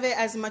stay out of it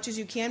as much as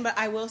you can, but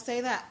I will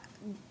say that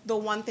the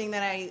one thing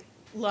that I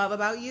love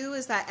about you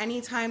is that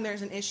anytime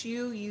there's an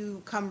issue,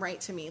 you come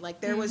right to me.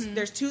 Like,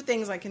 there's two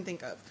things I can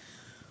think of.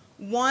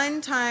 One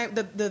time,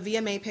 the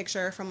VMA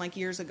picture from, like,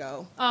 years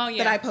ago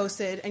that I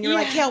posted, and you're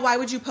like, Kale, why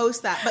would you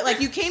post that? But,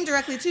 like, you came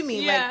directly to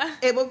me. Yeah.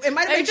 Like, it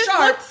might have been just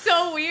sharp. Looked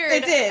so weird.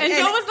 It did. And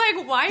Joe was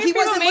like, why are he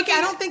people wasn't making...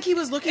 I don't think he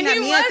was looking at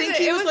me. I think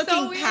he was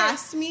looking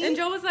past me. And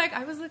Joe was like,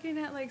 I was looking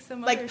at, like,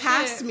 some like, other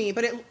past shit. me.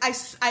 But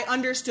I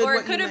understood or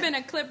what it could you have meant.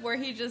 been a clip where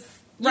he just...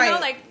 You know,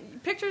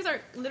 like, pictures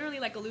are literally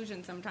like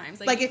illusions sometimes.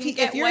 Like if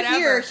you're whatever.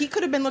 here, he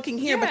could have been looking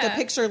here, but the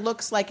picture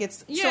looks like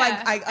it's... Yeah. So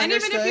I understood. And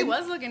even if he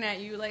was looking at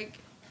you, like...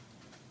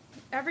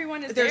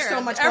 Everyone is There's there.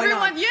 so much going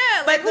on. Yeah,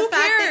 but like, the who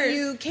fact cares? that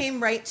you came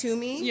right to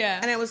me,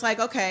 and it was like,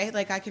 okay,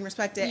 like, I can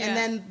respect it. Yeah. And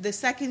then the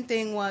second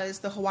thing was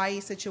the Hawaii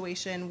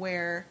situation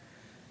where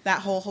that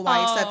whole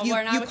Hawaii stuff. You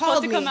I was called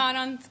supposed me. to come out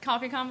on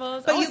Coffee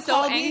Combos. But I was you so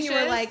called me anxious. and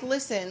you were like,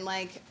 listen,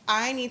 like,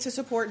 I need to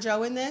support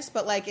Joe in this,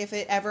 but, like, if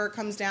it ever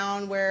comes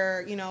down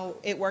where, you know,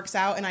 it works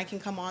out and I can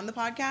come on the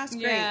podcast,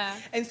 great. Yeah.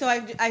 And so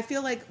I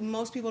feel like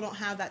most people don't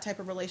have that type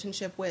of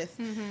relationship with,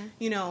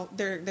 you know,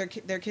 their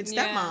kid's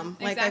stepmom.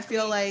 Like, exactly. I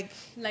feel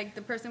like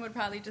the person would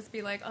probably just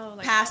be like, oh,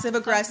 like passive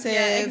aggressive,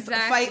 yeah,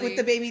 exactly. fight with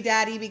the baby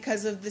daddy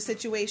because of the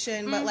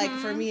situation. But, like,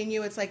 for me and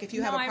you, it's like, if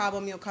you have a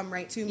problem, you'll come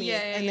right to me.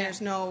 And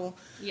there's no,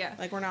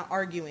 like, we're not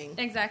arguing.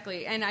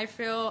 Exactly. And I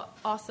feel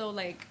also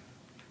like,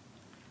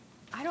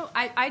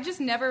 I just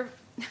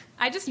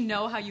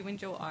know how you and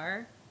Joe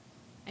are.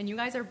 And you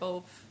guys are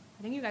both,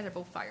 I think you guys are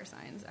both fire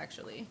signs,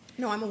 actually.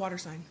 No, I'm a water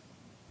sign.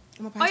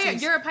 I'm a Oh Pisces. yeah,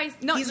 you're a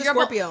Pisces. No, he's a you're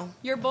Scorpio.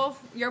 You're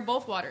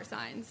both water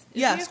signs.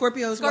 Yeah, he?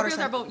 Scorpios water Scorpios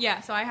sign. are both.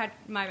 Yeah, so I had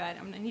my bad.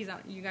 He's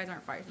not. You guys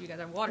aren't fire. You guys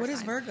are water. What is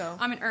signs. Virgo?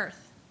 I'm an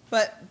Earth.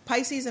 But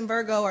Pisces and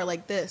Virgo are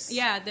like this.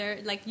 Yeah, they're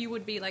like, you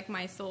would be like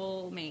my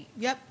soul mate.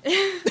 Yep.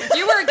 If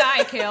you were a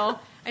guy, Kale,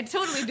 I'd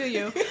totally do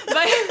you.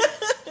 But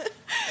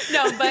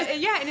no, but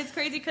yeah, and it's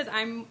crazy because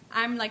I'm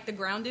like the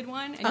grounded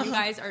one, and you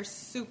guys are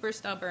super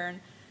stubborn.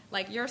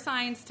 Like, your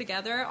signs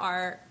together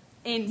are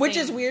insane. Which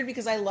is weird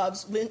because I love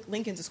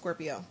Lincoln's a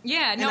Scorpio.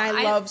 Yeah, no, and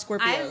I love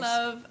Scorpios. I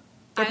love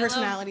their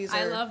personalities.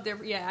 I love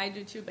their. Yeah, I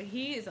do too. But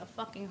he is a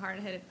fucking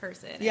hard-headed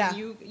person. Yeah,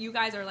 and you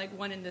guys are like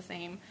one and the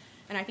same.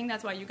 And I think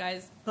that's why you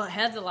guys butt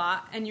heads a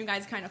lot, and you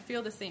guys kind of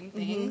feel the same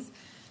things.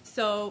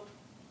 So,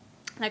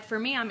 like, for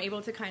me, I'm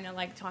able to kind of,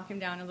 like, talk him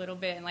down a little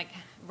bit and, like,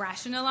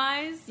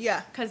 rationalize.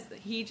 Yeah. Because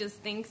he just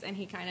thinks, and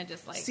he kind of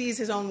just, like... sees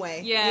his own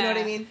way. Yeah. You know what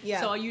I mean?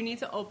 Yeah. So you need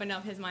to open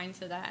up his mind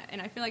to that.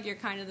 And I feel like you're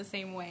kind of the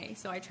same way.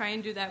 So I try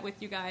and do that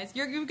with you guys.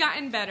 You've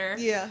gotten better.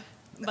 Yeah.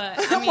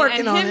 But, I'm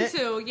working and on him it.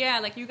 too. Yeah,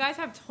 like, you guys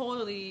have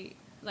totally,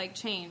 like,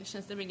 changed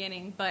since the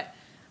beginning. But...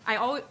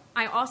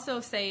 I also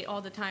say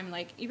all the time,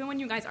 like, even when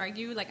you guys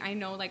argue, like, I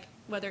know, like,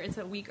 whether it's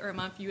a week or a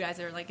month, you guys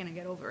are, like, going to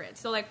get over it.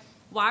 So, like,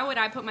 why would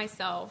I put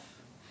myself,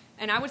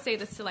 and I would say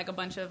this to, like, a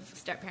bunch of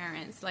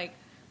step-parents, like,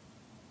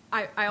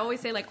 I always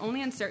say, like,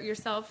 only insert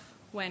yourself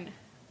when,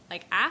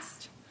 like,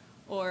 asked,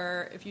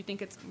 or if you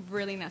think it's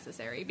really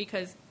necessary,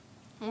 because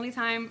only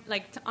time,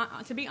 like,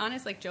 to be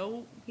honest, like,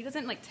 Joe, he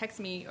doesn't, like, text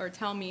me or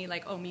tell me,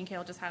 like, oh, me and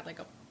Kale just had, like,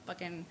 a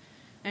fucking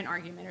an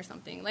argument or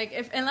something.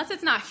 Like, unless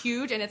it's not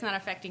huge and it's not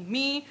affecting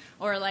me,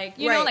 or like,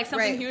 you know, like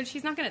something huge,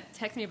 he's not going to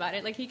text me about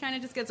it. Like, he kind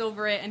of just gets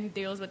over it and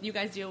deals with, you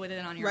guys deal with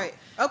it on your own.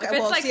 Okay,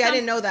 well, like I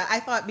didn't know that. I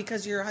thought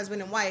because you're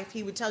husband and wife,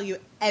 he would tell you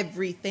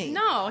everything.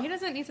 No, he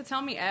doesn't need to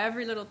tell me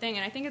every little thing.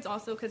 And I think it's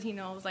also because he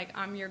knows, like,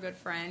 I'm your good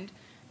friend.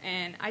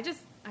 And I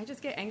just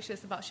get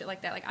anxious about shit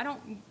like that. Like, I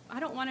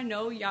don't want to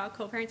know y'all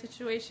co-parent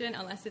situation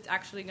unless it's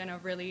actually going to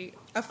really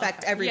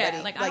affect everybody.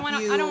 Yeah, like I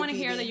don't want to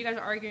hear that you guys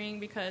are arguing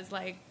because,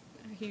 like,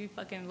 he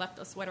fucking left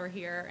a sweater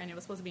here and it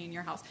was supposed to be in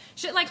your house.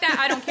 Shit like that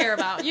I don't care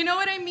about. You know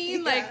what I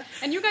mean? Like,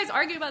 and you guys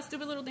argue about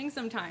stupid little things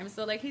sometimes.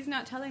 So, like, he's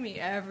not telling me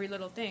every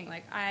little thing.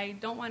 Like, I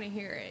don't want to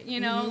hear it, you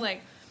know?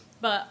 Like,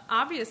 but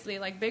obviously,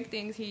 like, big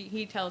things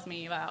he tells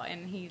me about,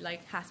 and he,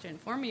 like, has to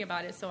inform me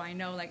about it so I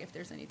know, like, if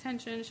there's any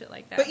tension, shit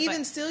like that. But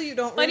even still, you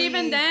don't really... But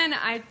even then,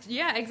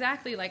 yeah,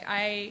 exactly. Like,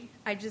 I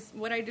just,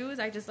 what I do is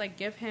I just, like,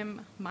 give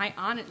him my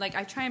honest... Like,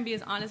 I try and be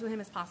as honest with him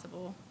as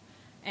possible,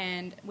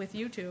 and with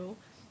you two.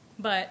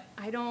 But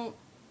I'm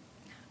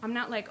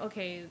not like,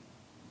 okay...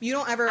 You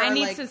don't ever...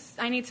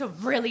 I need to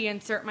really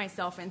insert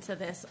myself into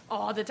this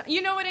all the time.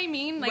 You know what I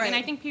mean? Like, and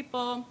I think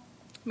people...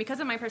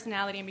 Because of my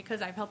personality and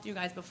because I've helped you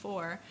guys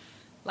before,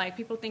 like,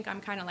 people think I'm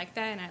kind of like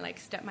that, and I, like,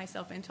 step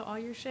myself into all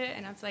your shit,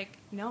 and I was like,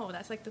 no,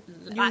 that's, like, that's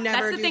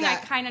the thing I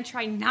kind of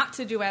try not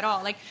to do at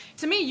all. Like,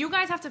 to me, you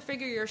guys have to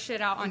figure your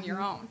shit out on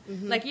your own.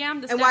 Like, yeah, I'm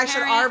the step And why parent.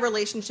 should our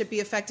relationship be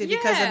affected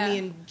because of me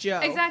and Joe?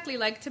 Exactly.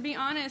 Like, to be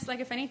honest,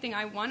 like, if anything,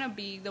 I want to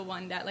be the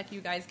one that, like,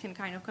 you guys can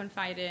kind of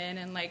confide in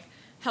and, like,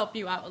 help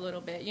you out a little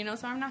bit, you know?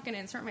 So I'm not going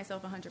to insert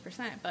myself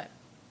 100%, but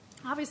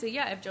obviously,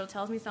 yeah, if Joe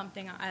tells me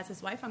something as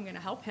his wife, I'm going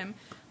to help him.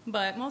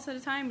 But most of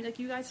the time, like,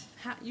 you guys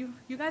you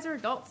guys are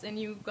adults and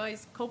you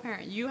guys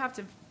co-parent. You have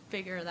to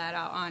figure that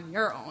out on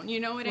your own.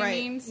 You know what I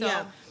mean?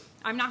 So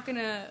I'm not going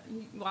to...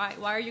 Why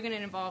are you going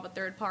to involve a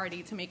third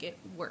party to make it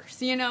worse,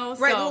 you know?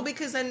 Right, so, well,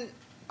 because then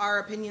our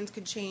opinions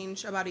could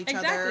change about each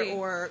other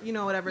or, you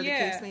know, whatever the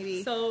case may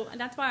be. So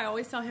that's why I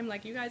always tell him,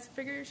 like, you guys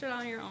figure your shit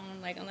out on your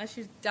own. Like, unless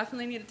you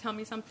definitely need to tell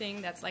me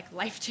something that's, like,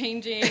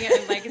 life-changing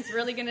and, like, it's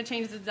really going to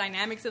change the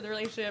dynamics of the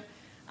relationship,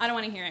 I don't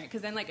want to hear it,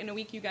 because then, like, in a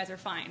week, you guys are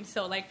fine.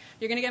 So, like,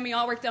 you're going to get me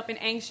all worked up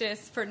and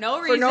anxious for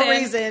no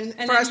reason.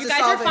 And then you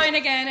guys are fine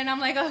again, and I'm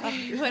like,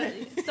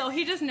 okay. So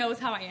he just knows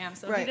how I am.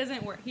 So he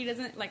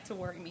doesn't like to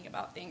worry me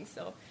about things.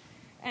 So,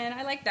 and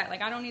I like that.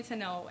 Like, I don't need to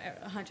know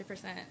 100%,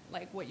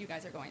 like, what you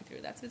guys are going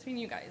through. That's between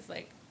you guys.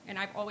 Like, and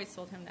I've always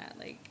told him that,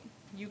 like,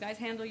 you guys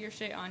handle your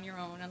shit on your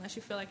own unless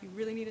you feel like you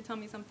really need to tell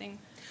me something.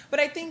 But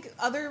I think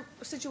other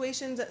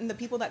situations and the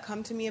people that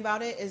come to me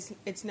about it,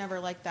 it's never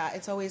like that.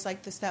 It's always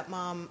like the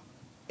stepmom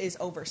is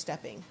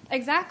overstepping.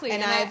 Exactly.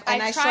 And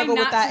I struggle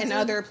with that in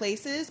other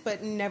places,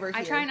 but never here.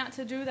 I try not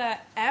to do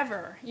that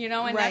ever, you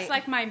know, and that's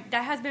like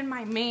that has been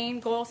my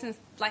main goal since,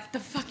 like, the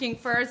fucking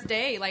first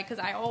day. Like,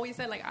 because I always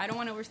said, like, I don't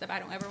want to overstep. I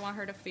don't ever want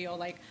her to feel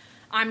like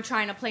I'm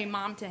trying to play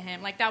mom to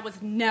him. Like, that was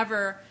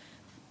never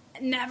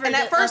and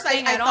at first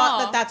I thought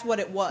that that's what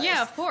it was.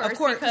 Yeah, of course,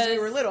 because we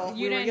were little.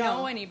 You didn't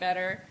know any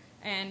better,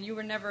 and you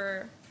were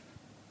never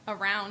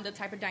around the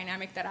type of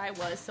dynamic that I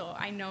was, so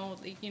I know,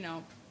 like, you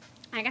know,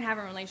 I can have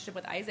a relationship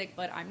with Isaac,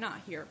 but I'm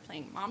not here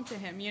playing mom to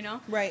him, you know?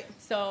 Right.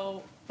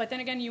 So, but then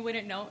again, you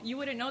wouldn't know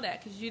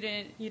that because you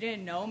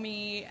didn't know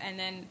me, and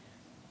then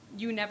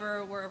you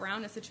never were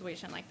around a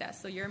situation like that.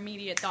 So your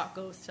immediate thought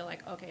goes to,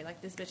 like, okay,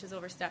 like, this bitch is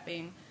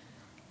overstepping,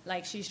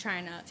 like, she's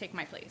trying to take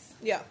my place.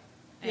 Yeah.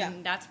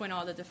 And that's when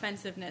all the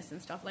defensiveness and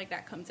stuff like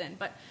that comes in.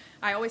 But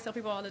I always tell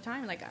people all the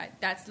time, like,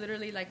 that's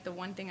literally, like, the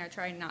one thing I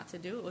tried not to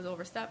do. It was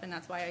overstep, and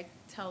that's why I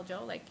tell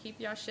Joe, like, keep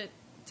your shit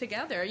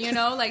together, you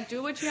know, like,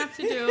 do what you have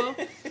to do.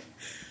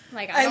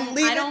 Like, I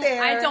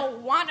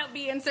don't want to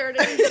be inserted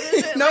into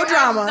this shit. No like,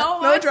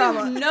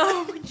 drama.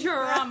 No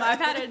drama. I've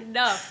had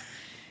enough.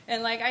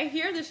 And, like, I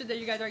hear the shit that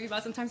you guys argue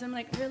about sometimes. I'm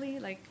like, really?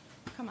 Like,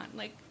 come on.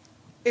 Like,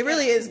 it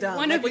really is dumb.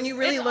 Like, when you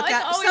really look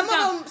at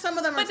some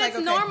of them are but like, it's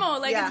okay, normal.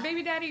 Like, it's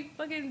baby daddy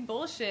fucking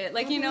bullshit.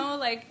 Like, you know,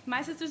 like,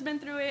 my sister's been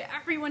through it.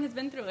 Everyone has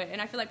been through it.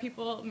 And I feel like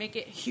people make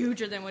it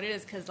huger than what it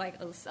is because, like,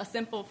 a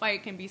simple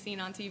fight can be seen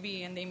on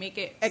TV and they make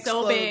it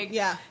so big.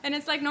 Yeah. And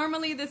it's like,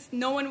 normally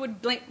no one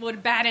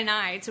would bat an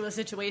eye to a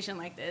situation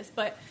like this.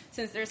 But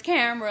since there's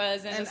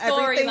cameras and a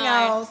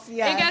storyline,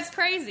 it gets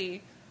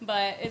crazy.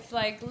 But it's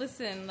like,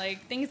 listen,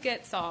 like, things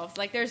get solved.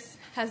 Like,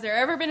 has there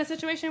ever been a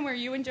situation where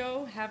you and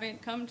Joe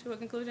haven't come to a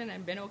conclusion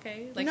and been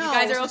okay? Like, no, you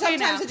guys are okay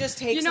now. Sometimes it just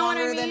takes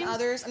longer than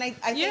others. And I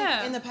think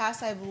Yeah. in the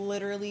past I've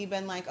literally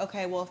been like,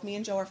 okay, well, if me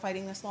and Joe are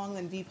fighting this long,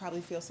 then V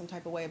probably feels some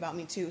type of way about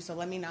me too. So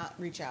let me not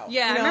reach out.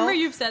 Yeah, you know? I remember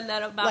you've said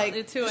that about Like,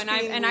 it too. just And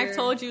being I've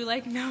told you,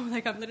 like, no,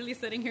 like, I'm literally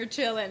sitting here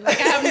chilling. Like,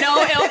 I have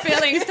no ill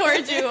feelings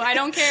towards you. I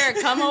don't care.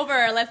 Come over.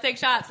 Let's take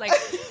shots. Like,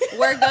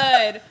 we're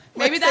good.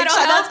 Maybe that'll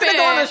help. That's going to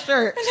go on a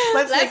shirt.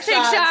 Let's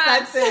take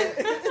shots. That's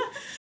it.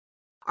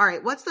 All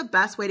right, what's the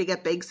best way to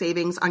get big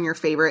savings on your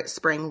favorite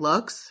spring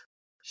looks?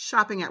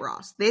 Shopping at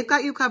Ross. They've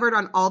got you covered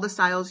on all the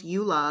styles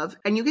you love,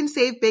 and you can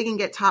save big and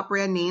get top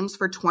brand names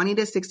for 20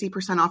 to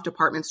 60% off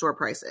department store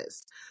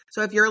prices.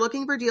 So if you're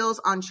looking for deals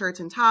on shirts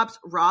and tops,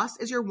 Ross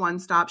is your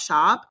one-stop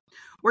shop.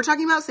 We're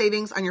talking about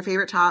savings on your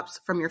favorite tops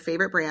from your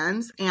favorite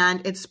brands,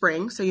 and it's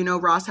spring, so you know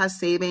Ross has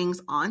savings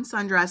on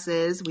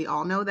sundresses. We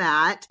all know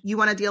that. You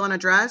want a deal on a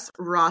dress?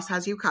 Ross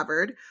has you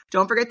covered.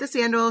 Don't forget the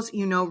sandals.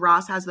 You know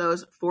Ross has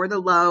those for the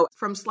low.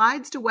 From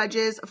slides to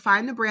wedges,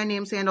 find the brand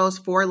name sandals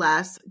for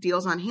less.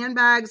 Deals on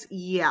handbags?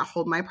 Yeah,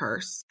 hold my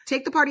purse.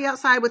 Take the party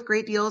outside with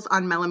great deals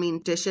on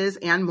melamine dishes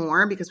and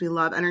more because we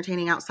love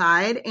entertaining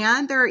outside,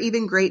 and there are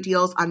even great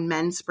deals on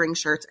men's spring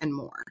shirts and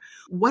more.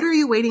 What are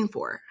you waiting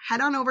for?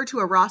 Head on over to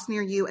a Ross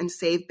near you and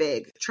save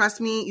big.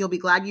 Trust me, you'll be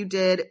glad you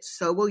did.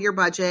 So will your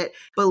budget.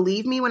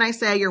 Believe me when I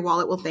say your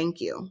wallet will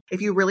thank you.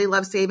 If you really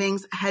love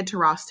savings, head to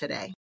Ross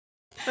today.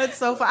 That's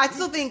so fun. I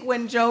still think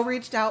when Joe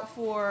reached out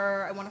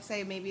for, I want to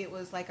say maybe it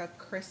was like a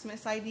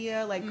Christmas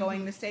idea, like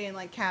going to stay in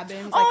like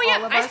cabins. Oh, like yeah.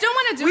 all of us. I still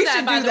want to do we that,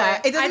 should by do the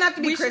that. way. It doesn't have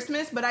to be we should-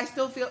 Christmas, but I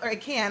still feel, or it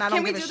can. I don't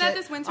Can we give a do shit. that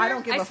this winter? I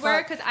don't give I a swear,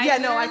 fuck. 'cause I Yeah,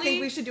 no, I literally-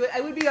 think we should do it.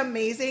 It would be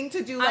amazing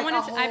to do like I wanted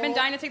a to, whole... I've been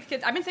dying to take the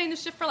kids. I've been saying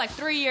this shit for like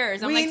 3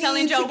 years. I'm We like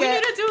telling need Joe, to we need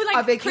get to do a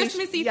like vacation.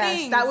 Christmassy yes,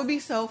 things. that would be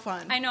so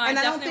fun. I know, I and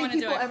I don't definitely think wanna do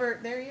people it. ever...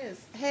 There he is.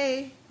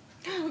 Hey.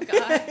 Oh,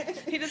 God.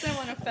 He doesn't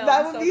want to film.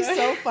 That would be good.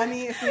 so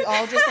funny if we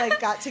all just like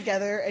got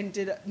together and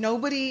did.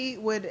 Nobody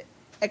would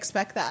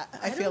expect that.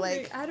 I feel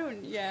like.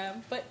 Yeah,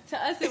 but to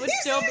us it would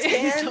still be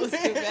Stand. so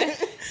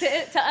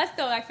stupid. To us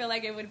though, I feel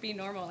like it would be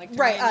normal, like to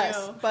Right, me and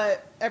us, you.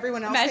 but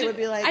everyone else Imagine, they would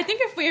be like, I think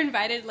if we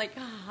invited like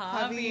Javi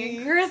Javi.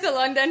 and Chris to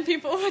London,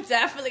 people would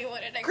definitely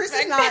wouldn't expect. Chris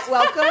is not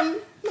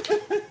welcome.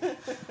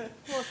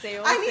 We'll see.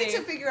 We'll I see. need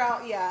to figure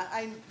out. Yeah,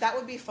 that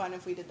would be fun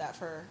if we did that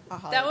for a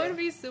holiday. That would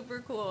be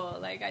super cool.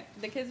 Like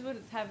the kids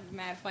would have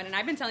mad fun, and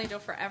I've been telling Joe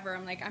forever.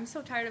 I'm like, I'm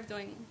so tired of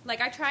doing.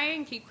 Like, I try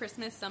and keep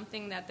Christmas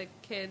something that the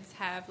kids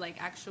have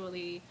like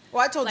actually.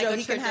 Well, I told like, Joe a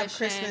he can have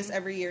tradition. Christmas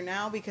every year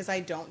now because I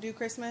don't do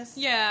Christmas.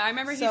 Yeah, I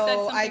remember he So said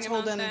something I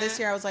told about him that. this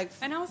year I was like,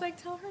 And I was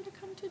like, tell her to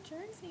come to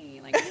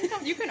Jersey. Like,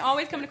 you can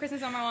always come to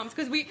Christmas on my mom's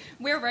because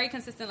we're very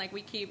consistent. Like,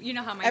 we keep, you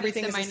know how my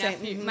Everything niece and is my the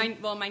same. nephew,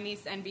 Mhm. my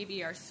niece and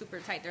BB are super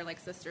tight. They're like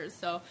sisters,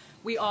 so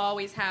we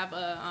always have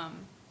a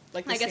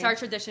Like the it's same. our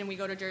tradition. We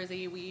go to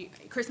Jersey.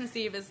 Christmas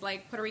Eve is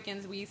like Puerto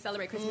Ricans. We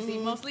celebrate Christmas Mm-hmm.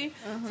 Eve mostly.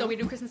 So we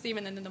do Christmas Eve,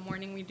 and then in the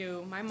morning we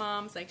do my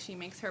mom's. Like, she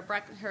makes her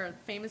her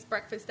famous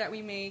breakfast that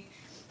we make.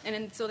 And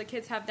then, so the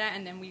kids have that,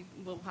 and then we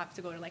will have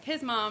to go to, like,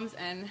 his mom's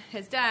and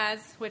his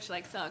dad's, which,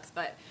 like, sucks.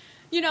 But,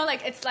 you know,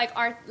 like, it's, like,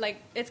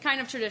 it's kind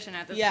of tradition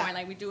at this Yeah. point.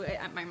 Like, we do it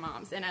at my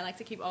mom's, and I like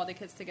to keep all the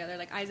kids together.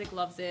 Like, Isaac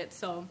loves it,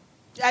 so...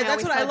 that's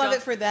always what I tell love Joe-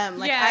 it for them.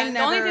 Like, yeah, I never. the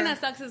only thing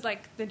that sucks is,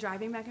 like, the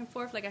driving back and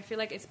forth. Like, I feel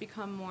like it's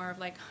become more of,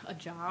 like, a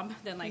job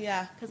than, like...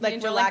 Yeah, Because like me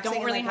and Joe, like, relaxing don't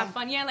and, really like, have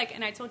fun. Yeah, like,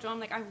 and I told Joe, I'm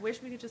like, I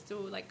wish we could just do,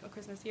 like, a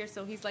Christmas here.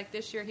 So he's like,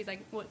 this year, he's like,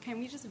 well, can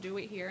we just do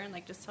it here and,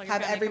 like, just tell your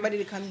Have family everybody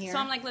to come here. So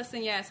I'm like,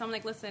 listen,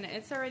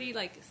 it's already,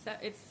 like,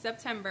 it's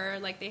September.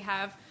 Like, they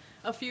have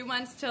a few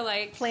months to,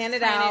 like... Plan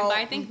it out. But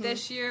I think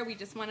this year, we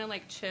just want to,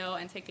 like, chill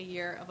and take a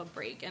year of a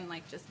break and,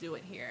 like, just do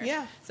it here.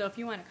 Yeah. So if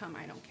you want to come,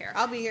 I don't care.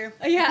 I'll be here.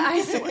 Yeah,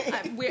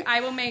 I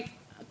will make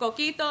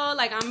coquito.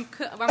 Like, I'm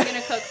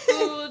gonna cook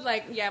food.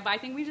 Like, yeah, but I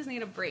think we just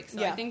need a break. So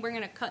Yeah. I think we're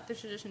gonna cut the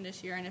tradition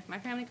this year. And if my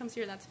family comes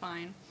here, that's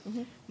fine.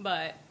 Mm-hmm.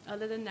 But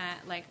other than that,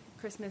 like,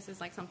 Christmas is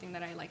like something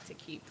that I like to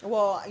keep.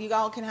 Well, you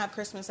all can have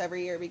Christmas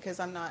every year because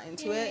I'm not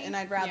into it, Yay. and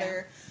I'd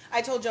rather.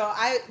 I told Joe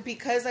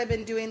because I've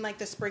been doing like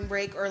the spring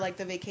break or like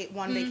the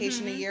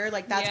vacation a year.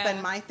 Like that's Yeah.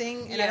 been my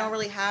thing, and I Yeah. don't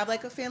really have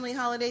like a family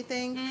holiday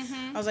thing.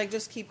 I was like,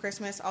 just keep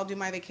Christmas. I'll do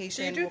my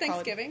vacation. Do you do We'll call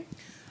it- Thanksgiving?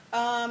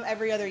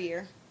 Every other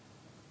year.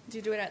 Do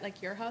you do it at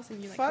like your house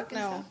and you like Fuck cook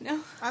and no. stuff?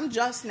 No. I'm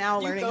just now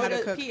You learning go how to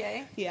to cook.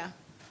 PA? Yeah.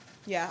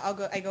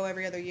 I go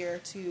every other year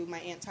to my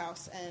aunt's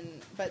house,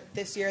 but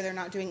this year they're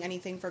not doing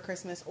anything for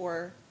Christmas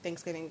or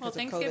Thanksgiving Well, because of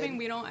Thanksgiving COVID.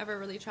 we don't ever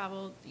really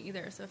travel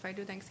either. So if I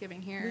do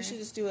Thanksgiving here, We should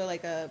just do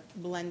like a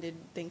blended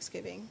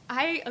Thanksgiving.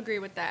 I agree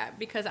with that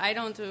because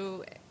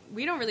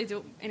we don't really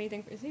do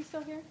anything. Is he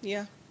still here?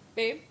 Yeah.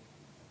 Babe?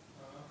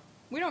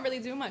 We don't really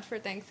do much for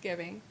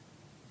Thanksgiving,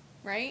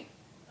 right?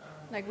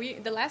 Like,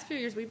 the last few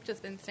years, we've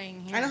just been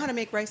staying here. I know how to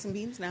make rice and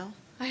beans now.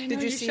 I know, Did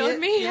you you see showed it?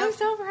 me. Yeah. I'm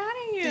so proud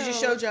of you. Did you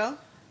show Joe?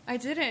 I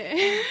didn't.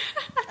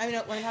 I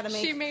mean, learn how to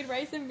make. She made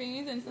rice and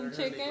beans and some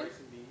chicken.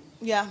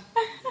 Yeah.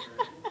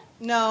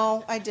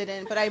 No, I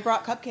didn't. But I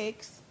brought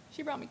cupcakes.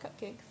 She brought me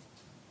cupcakes.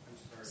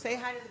 Say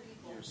hi to the people.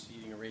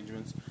 Seating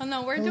arrangements. Oh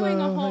no, we're doing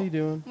a whole. How you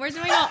doing? We're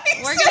gonna do.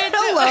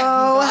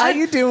 Hello, how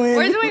you doing?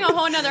 We're doing a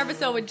whole nother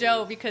episode with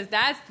Joe because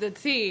that's the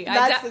tea.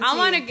 That's the tea.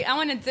 I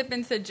want to dip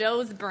into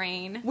Joe's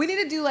brain. We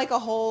need to do like a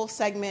whole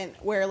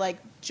segment where like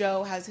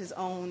Joe has his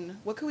own.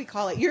 What could we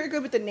call it? You're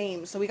good with the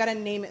names, so we got to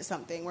name it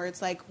something where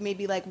it's like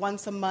maybe like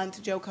once a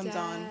month Joe comes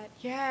on,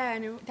 Yeah,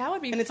 and that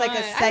would be. And it's fun. like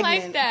a I like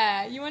segment.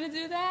 that. You want to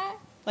do that?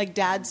 like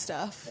dad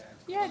stuff.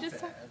 Yeah,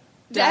 just.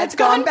 Dad's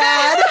gone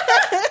bad.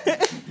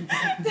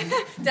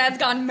 Dad's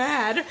gone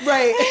mad.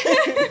 Right.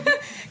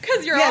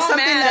 Because you're Yeah, all something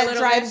mad a that little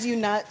drives bit. you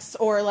nuts,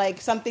 or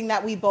like something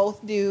that we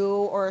both do,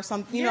 or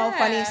some funny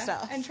Yeah,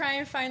 stuff. and try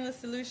and find the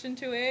solution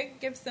to it.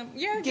 Give some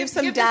Give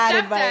some the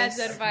dad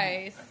stepdads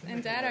advice.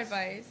 and dad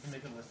advice.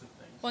 Make a list of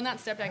things. Well, not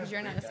stepdad because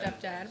you're not a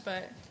stepdad,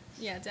 but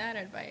yeah, dad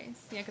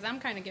advice. Yeah, because I'm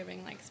kind of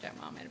giving like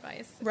stepmom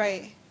advice.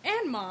 Right.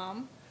 And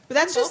mom. But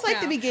that's Both just like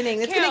now. the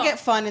beginning. It's Kale, going to get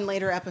fun in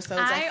later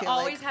episodes, I I feel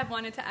always like. have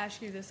wanted to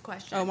ask you this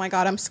question. Oh my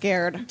God, I'm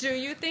scared. Do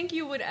you think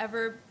you would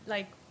ever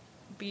like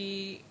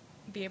be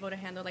able to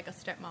handle like a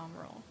stepmom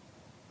role?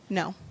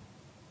 No.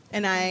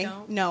 And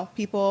don't? no,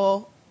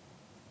 people,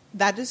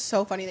 that is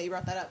so funny that you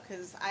brought that up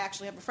because I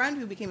actually have a friend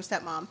who became a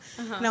stepmom.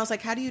 And I was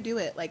like, how do you do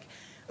it? Like,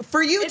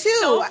 for you It's too.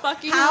 so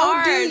fucking how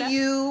hard. do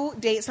you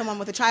date someone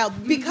with a child?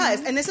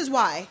 Because, and this is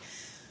why.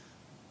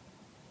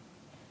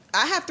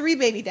 I have 3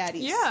 baby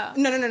daddies. Yeah.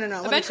 No.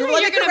 Eventually Let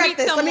me you're gonna correct meet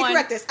this. Let me someone-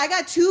 correct this. I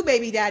got 2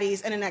 baby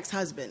daddies and an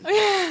ex-husband.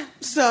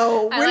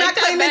 So I we're like not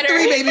that claiming better.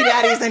 3 baby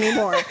daddies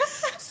anymore.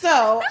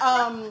 So,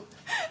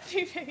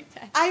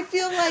 I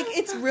feel like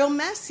it's real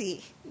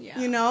messy. Yeah.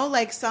 You know,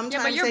 like sometimes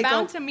Yeah, but you're they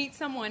bound go, to meet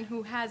someone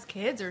who has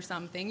kids or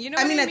something. You know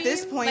I what mean, I at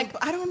this point,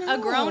 Like, I don't know. A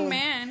grown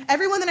man.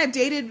 Everyone that I've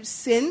dated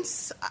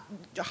since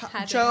Joe,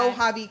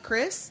 Javi,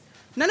 Chris,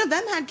 none of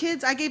them had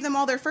kids. I gave them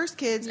all their first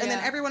kids, and then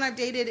Yeah. everyone I've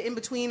dated in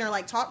between or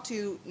like talked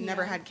to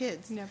never Yeah. had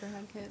kids. Never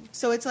had kids.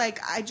 So it's like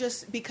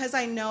because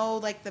I know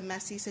like the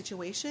messy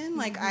situation,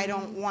 like I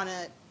don't want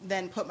to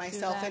then put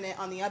myself that. in it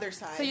on the other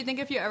side. So you think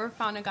if you ever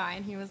found a guy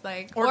and he was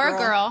like, Or or a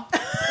girl. See,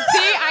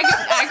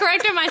 I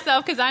corrected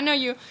myself because I know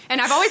you, and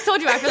I've always told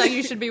you I feel like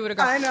you should be with a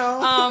girl. I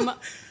know.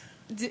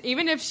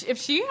 Even if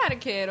she had a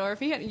kid or if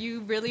he had, you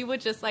really would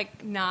just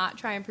like not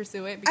try and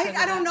pursue it. Because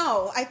I don't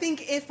know. I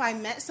think if I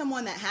met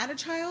someone that had a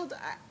child,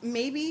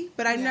 maybe,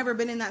 but I've Yeah. never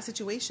been in that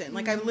situation.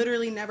 Like I've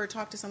literally never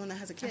talked to someone that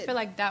has a I kid. feel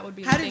like that would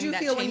be. How the did thing you that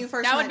feel when changed- you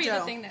first That met would be Joe?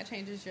 the thing that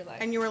changes your life.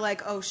 And you were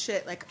like, oh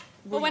shit, like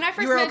Well, when I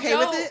first you were met okay Joe,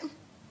 with it?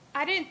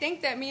 I didn't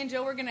think that me and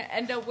Joe were gonna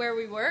end up where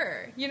we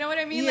were. You know what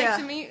I mean? Yeah. Like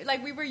to me,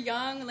 like we were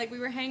young, like we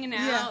were hanging out,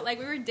 Yeah. like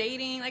we were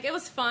dating, like it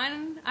was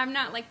fun. I'm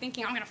not like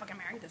thinking I'm gonna fucking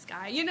marry this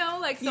guy, you know?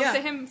 Like so Yeah.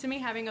 to me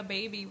having a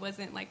baby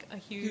wasn't like a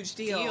huge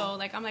deal.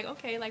 Like I'm like,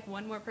 okay, like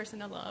one more person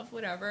to love,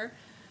 whatever.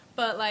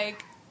 But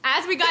like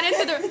as we got into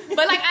as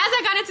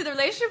I got into the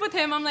relationship with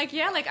him, I'm like,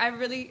 yeah, like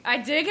I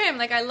dig him,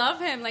 like I love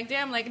him, like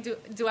damn, like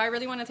do I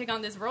really want to take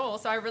on this role?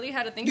 So I really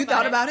had to think You about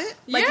thought it. about it?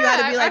 Like, Yeah, you had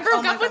to be like, I broke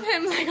oh my up with God.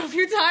 him like a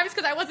few times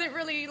because I wasn't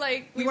really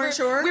like You weren't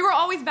sure? We were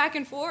always back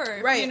and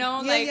forth, Right. You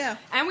know, Yeah, like yeah.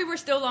 and we were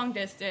still long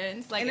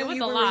distance, like and it then was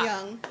you a were lot.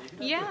 young.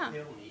 Maybe Yeah. that's what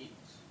Kale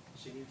needs.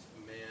 She needs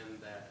a man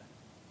that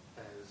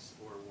has,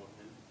 or a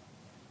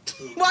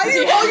woman. who- Why do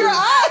you roll your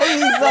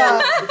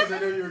eyes? Because I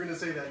know you were going to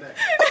say that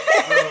next.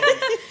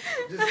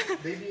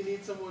 Just maybe you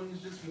need someone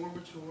who's just more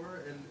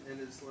mature and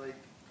is like,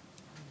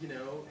 you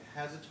know,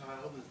 has a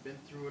child, has been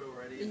through it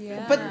already, has Yeah.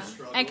 been But- through a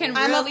struggle. And can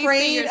I'm really see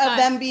afraid your of son.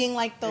 them being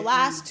like the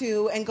last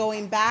two and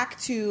going back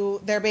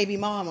to their baby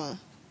mama.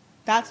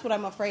 That's what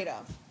I'm afraid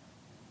of.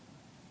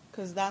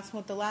 Because that's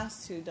what the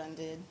last two done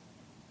did.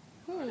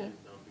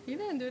 You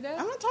didn't do that.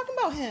 I'm not talking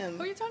about him.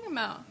 Who are you talking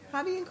about?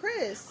 Javi and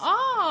Chris.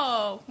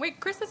 Oh, wait,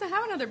 Chris doesn't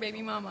have another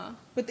baby mama.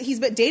 But he's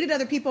dated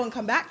other people and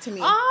come back to me.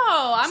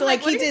 Oh, I'm so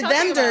like what he are you did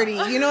talking them dirty.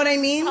 about? You know what I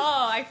mean? Oh,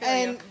 I feel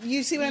And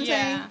you see what I'm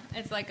saying? Yeah,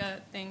 it's like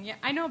a thing. Yeah,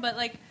 I know, but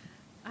like,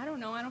 I don't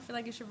know. I don't feel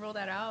like you should roll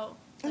that out.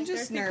 I'm Like,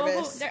 just there's people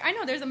nervous. I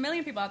know there's a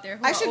million people out there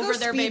who I are should go over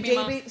their speed baby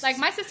mom. dating. Like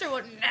my sister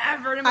would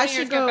never in a I million years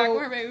should get back go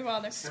with her baby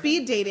father.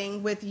 speed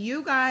dating with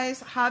you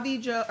guys,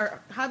 Javi,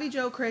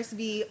 Joe, Chris,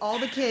 V, all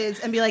the kids,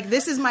 and be like,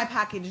 this is my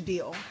package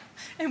deal.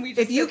 And we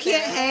just If you sit there.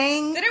 can't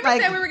hang, Didn't we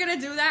like, say we were gonna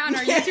do that on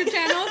our YouTube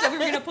channels? That we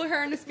were gonna put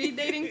her in the speed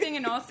dating thing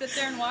and all sit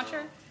there and watch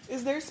her?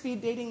 is there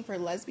speed dating for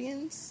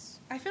lesbians?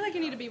 I feel like you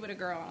need to be with a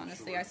girl.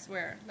 Honestly, I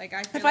swear. Like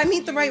I. Feel If like I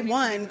meet the you right need to be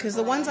one, with a because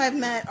the girl. ones I've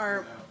met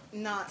are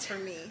not for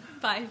me.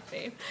 Bye,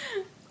 babe.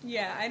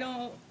 Yeah, I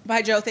don't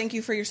Bye, Joe. Thank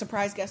you for your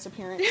surprise guest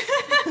appearance.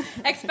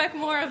 expect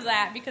more of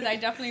that because I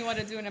definitely want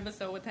to do an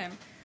episode with him.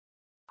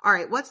 All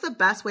right, what's the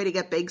best way to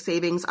get big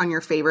savings on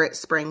your favorite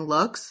spring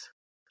looks?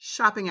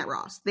 Shopping at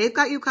Ross. They've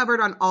got you covered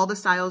on all the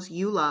styles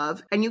you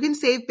love, and you can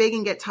save big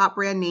and get top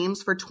brand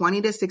names for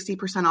 20 to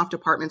 60% off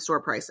department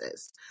store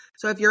prices.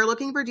 So if you're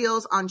looking for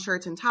deals on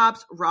shirts and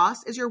tops,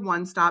 Ross is your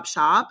one-stop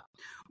shop.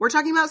 We're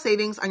talking about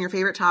savings on your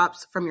favorite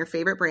tops from your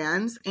favorite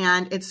brands,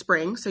 and it's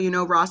spring, so you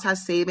know Ross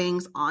has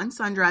savings on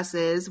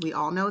sundresses. We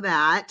all know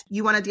that.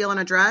 You want a deal on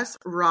a dress?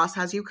 Ross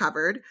has you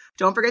covered.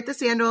 Don't forget the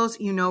sandals.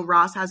 You know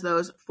Ross has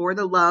those for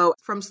the low.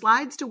 From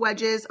slides to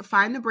wedges,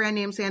 find the brand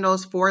name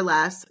sandals for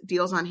less.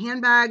 Deals on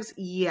handbags?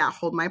 Yeah,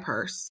 hold my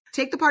purse.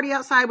 Take the party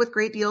outside with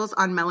great deals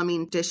on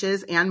melamine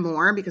dishes and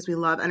more because we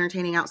love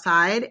entertaining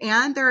outside,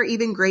 and there are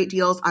even great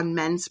deals on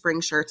men's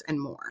spring shirts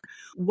and more.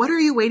 What are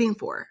you waiting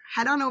for?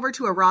 Head on over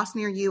to a Ross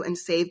near you and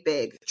save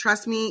big.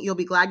 Trust me, you'll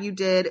be glad you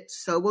did.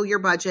 So will your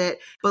budget.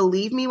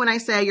 Believe me when I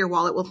say your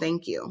wallet will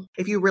thank you.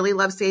 If you really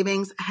love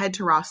savings, head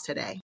to Ross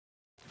today.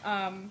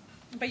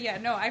 But yeah,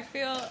 no, I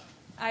feel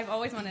I've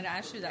always wanted to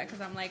ask you that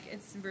because I'm like,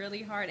 it's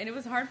really hard, and it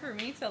was hard for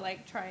me to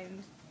like try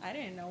and I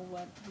didn't know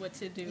what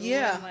to do.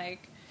 Yeah. And,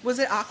 like. Was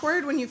it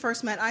awkward when you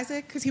first met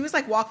Isaac? Because he was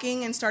like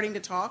walking and starting to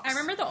talk. I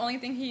remember the only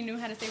thing he knew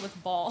how to say was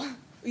ball.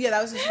 Yeah,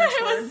 that was his first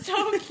It word. was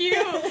so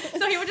cute.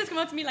 So he would just come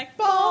up to me like,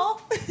 ball.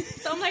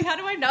 So I'm like, how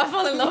do I not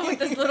fall in love with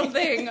this little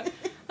thing?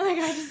 Like,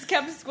 I just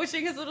kept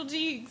squishing his little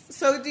cheeks.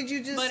 So did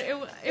you just? But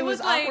it was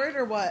like, awkward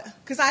or what?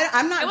 Because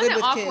I'm not it good wasn't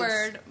with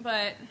awkward, kids.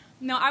 but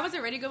no, I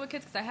wasn't ready to go with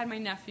kids because I had my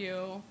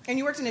nephew. And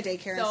you worked in a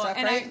daycare and stuff,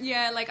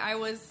 right?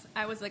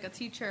 I was like a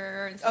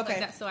teacher and stuff Okay.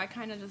 like that. So I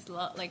kind of just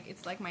love, like,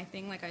 it's like my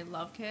thing. Like, I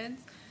love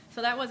kids.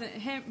 So that wasn't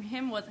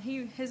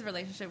his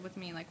relationship with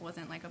me, like,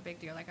 wasn't like a big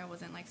deal. Like, I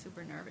wasn't like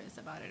super nervous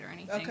about it or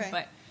anything. Okay.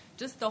 But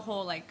just the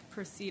whole like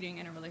proceeding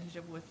in a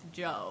relationship with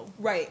Joe.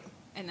 Right.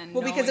 And then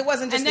because it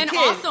wasn't just and the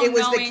then kid, also it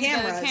was the knowing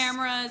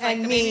cameras, like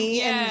and the me baby,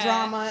 yeah. and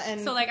drama and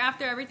so like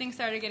after everything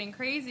started getting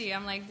crazy,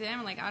 I'm like,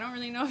 damn, like I don't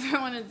really know if I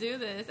want to do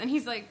this. And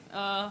he's like,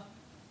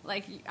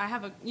 like I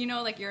have a,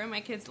 like you're in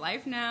my kid's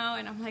life now,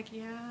 and I'm like,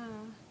 yeah,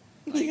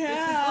 like, this is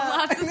a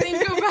lot to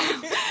think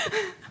about.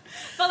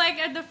 But like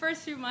at the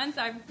first few months,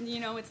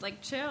 it's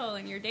like chill,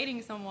 and you're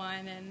dating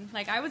someone, and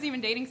like I was even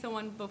dating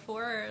someone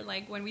before,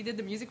 like when we did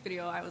the music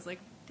video, I was like.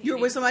 You were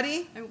with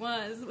somebody? I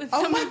was with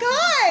Oh someone. my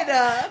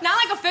god! Not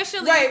like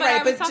officially, right, but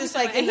I was but talking just to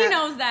like someone, and in he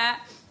that- knows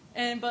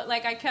that. But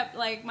like I kept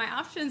like my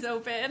options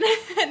open,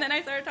 and then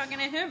I started talking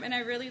to him, and I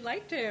really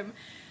liked him,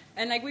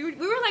 and like we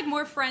were like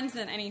more friends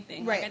than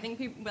anything. Right. Like, I think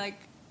people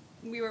like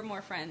we were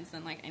more friends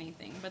than like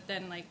anything. But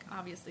then like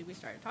obviously we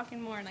started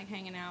talking more and like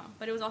hanging out.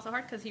 But it was also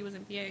hard because he was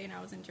in PA and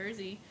I was in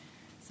Jersey,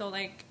 so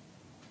like.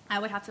 I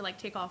would have to, like,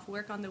 take off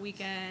work on the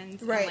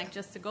weekends, right. and, like,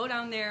 just to go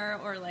down there,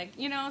 or, like,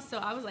 so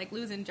I was, like,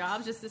 losing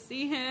jobs just to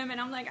see him, and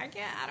I'm like, I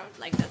don't,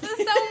 like, this is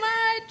so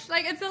much,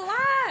 like, it's a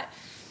lot,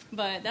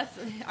 but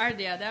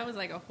that was,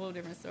 like, a whole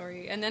different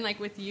story, and then, like,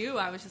 with you,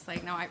 I was just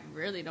like, no, I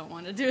really don't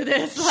want to do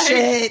this, like,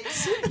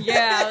 shit,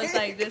 yeah, I was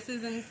like, this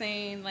is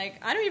insane,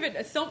 like,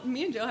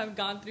 me and Joe have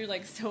gone through,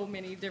 like, so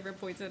many different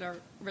points in our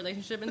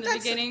relationship in the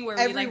beginning, where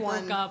we, like,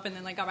 broke up, and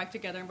then, like, got back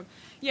together, and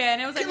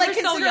and it was, like, we were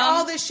so consider young.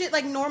 all this shit,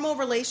 like, normal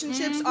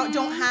relationships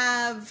don't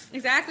have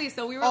exactly.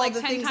 So we were all like the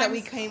 10 things times. that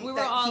we came. We were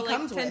that all he like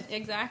comes 10 with.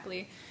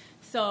 exactly.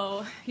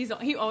 So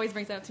he always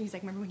brings that up to me. He's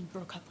like, remember when you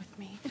broke up with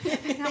me?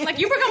 And I'm like,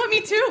 you broke up with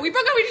me too. We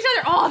broke up with each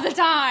other all the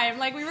time.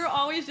 Like we were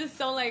always just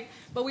so like,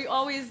 but we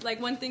always like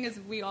one thing is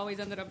we always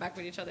ended up back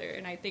with each other,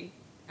 and I think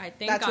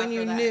that's God when for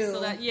you that. knew. So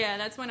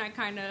that's when I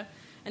kind of,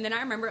 and then I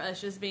remember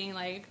us just being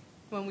like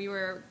when we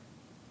were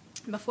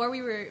before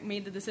we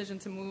made the decision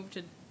to move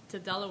to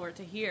Delaware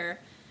to here.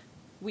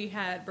 We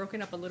had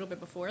broken up a little bit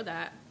before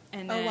that,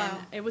 and then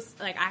it was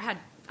like I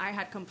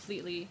had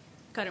completely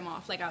cut him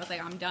off. Like I was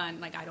like, I'm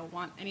done. Like I don't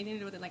want anything to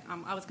do with it. Like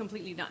I was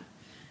completely done.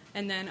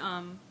 And then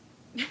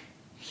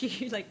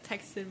he like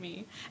texted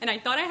me, and I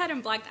thought I had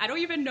him blocked. I don't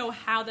even know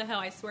how the hell.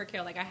 I swear,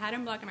 Kale. Like I had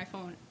him blocked on my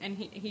phone, and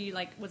he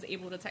like was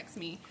able to text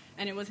me,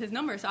 and it was his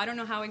number. So I don't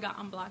know how it got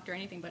unblocked or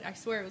anything, but I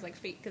swear it was like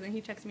fake. Because then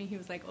he texted me. He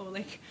was like, oh,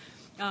 like.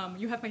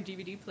 You have my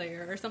DVD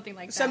player or something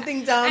like that.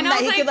 Something dumb and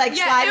that he could like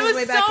slide his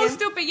way back in. It was so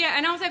stupid, yeah.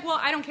 And I was like, well,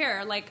 I don't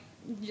care. Like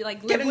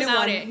live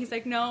without it. He's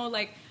like, no,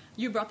 like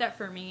you brought that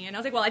for me. And I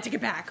was like, well, I take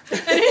it back.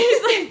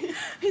 And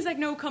he's like,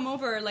 no, come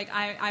over. Like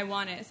I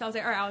want it. So I was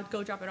like, all right, I'll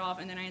go drop it off.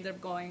 And then I ended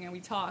up going and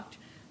we talked.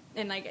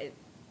 And like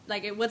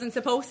it wasn't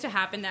supposed to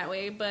happen that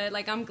way, but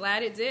like I'm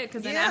glad it did,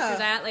 because then after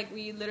that, like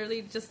we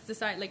literally just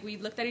decided, like we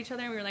looked at each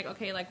other and we were like,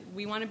 okay, like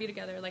we want to be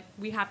together. Like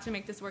we have to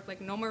make this work. Like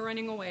no more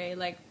running away.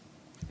 Like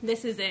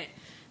this is it.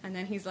 And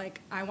then he's like,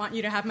 I want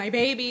you to have my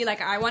baby.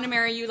 Like, I want to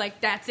marry you.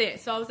 Like, that's it.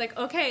 So I was like,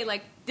 okay,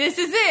 like, this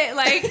is it.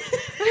 Like,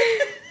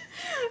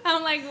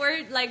 I'm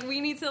like, we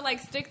need to, like,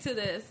 stick to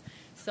this.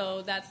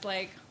 So that's,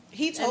 like,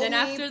 he told me and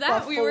then after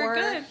that, we were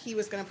good. He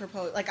was going to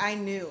propose. Like, I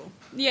knew.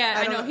 Yeah,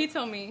 I know. He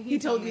told me. He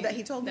told you that?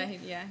 He told me?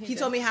 He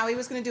told me how he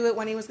was going to do it,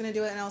 when he was going to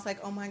do it, and I was like,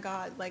 oh, my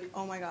God. Like,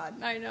 oh, my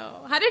God. I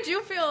know. How did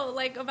you feel,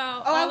 like,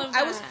 about all of that?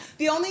 I was,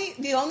 the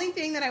only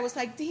thing that I was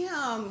like,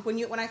 damn,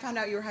 when I found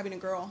out you were having a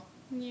girl.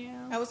 Yeah.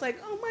 I was like,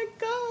 oh my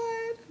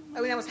God.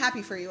 I mean, I was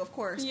happy for you, of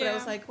course, but I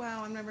was like,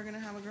 wow, I'm never going to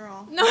have a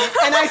girl. No.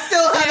 And I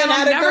still haven't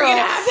had a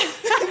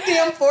girl.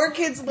 Damn, 4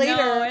 kids later.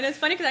 No, and it's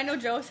funny because I know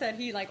Joe said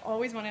he, like,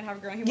 always wanted to have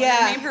a girl. He wanted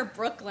to name her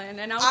Brooklyn.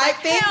 And I was like,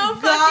 thank hell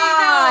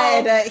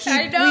God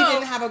fucking no. we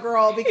didn't have a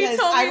girl, because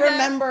I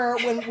remember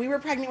when we were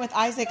pregnant with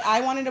Isaac,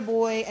 I wanted a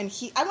boy, and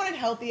I wanted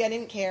healthy. I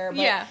didn't care.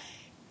 But yeah.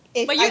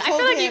 But I feel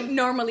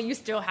like you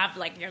still have,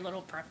 like, your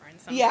little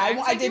preference.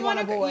 Yeah, I did want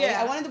a boy.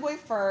 Yeah. I wanted the boy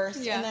first,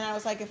 and then I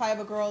was like, if I have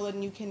a girl,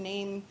 then you can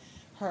name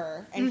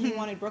her. And he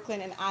wanted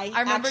Brooklyn, and I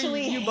remember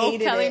actually you hated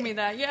both telling it. me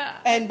that, yeah.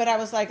 But I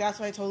was like, that's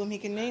why I told him he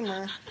can name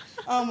her.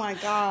 Oh my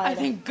God! I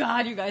thank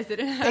God you guys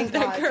didn't have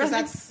that girl.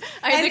 That's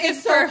Isaac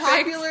is so perfect.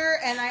 popular,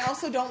 and I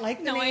also don't like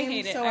the name. No, I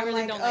hate it. So I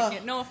really don't like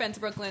it. No offense,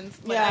 Brooklyns,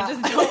 but I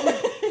just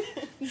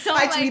don't.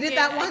 I tweeted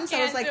that once.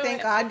 I was like,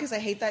 thank God, because I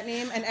hate that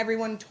name, and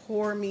everyone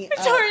tore me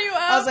up. Tore you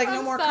up? I was like, no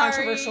I'm more sorry.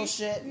 Controversial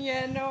shit.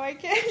 Yeah, no, I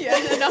can't.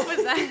 Yeah, enough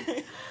with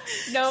that.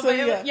 No, so, but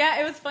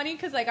it was funny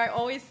because, like, I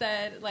always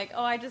said, like,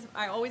 oh,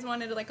 I always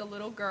wanted, like, a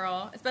little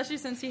girl, especially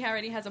since he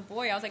already has a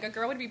boy. I was like, a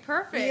girl would be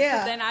perfect.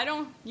 Yeah. But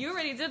then you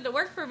already did the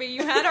work for me.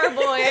 You had our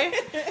boy.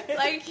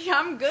 Like,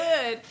 I'm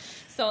good.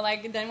 So,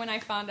 like, then when I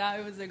found out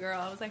it was a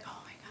girl, I was like,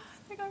 oh my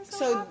God, like, I'm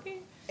so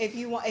happy. If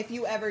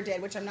you ever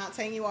did, which I'm not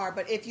saying you are,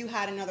 but if you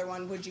had another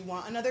one, would you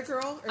want another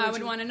girl? Or I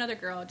would want another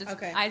girl. Just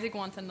okay. Isaac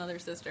wants another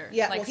sister.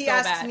 Yeah, like, well, he so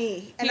asked bad.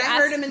 me, and he I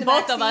heard him in the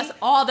both backseat of us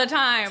all the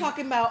time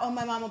talking about,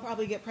 my mom will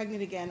probably get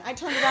pregnant again. I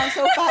turned around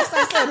so fast.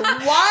 I said,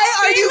 "Why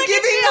are you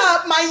giving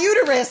up my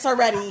uterus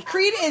already?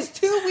 Creed is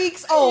 2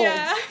 weeks old."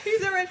 Yeah,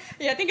 he's already.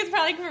 Yeah, I think it's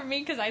probably for me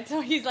because I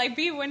told he's like,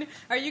 B, when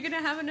are you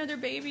gonna have another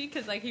baby?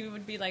 Because like he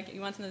would be like, he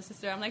wants another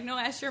sister. I'm like, no,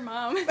 ask your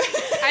mom.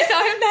 I tell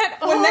him that.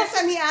 Well, next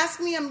time he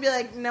asks me, I'm gonna be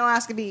like, no,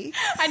 ask a B.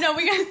 I know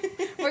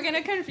we're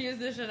gonna confuse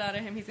the shit out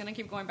of him. He's gonna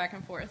keep going back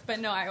and forth. But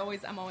no,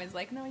 I'm always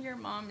like, no, your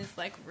mom is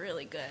like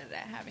really good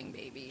at having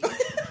babies.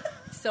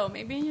 So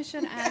maybe you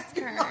should ask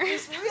her.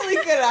 She's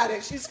really good at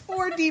it. She's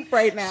 4 deep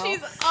right now.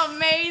 She's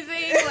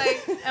amazing.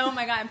 Like, oh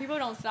my God. And people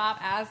don't stop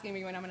asking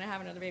me when I'm going to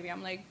have another baby.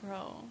 I'm like,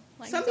 bro.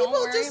 Like, some don't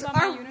people worry just about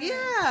my are, uterus.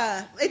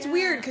 yeah. It's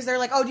weird because they're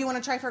like, oh, do you want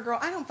to try for a girl?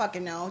 I don't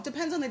fucking know.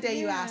 Depends on the day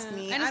you ask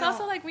me. And it's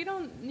also like, we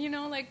don't,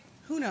 like,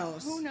 who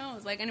knows? who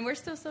knows? Like, and we're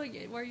still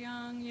we're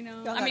young,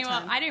 Y'all I got mean,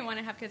 time. well, I didn't want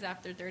to have kids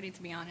after 30,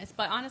 to be honest.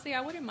 But honestly,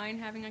 I wouldn't mind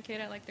having a kid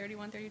at like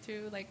 31,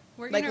 32. Like,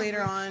 we're Like gonna,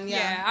 later on,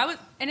 yeah. Yeah, I was,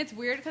 and it's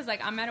weird because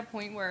like I'm at a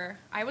point where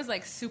I was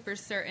like super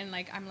certain.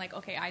 Like, I'm like,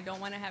 okay, I don't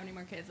want to have any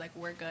more kids. Like,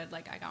 we're good.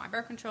 Like, I got my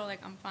birth control.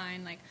 Like, I'm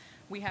fine. Like,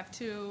 we have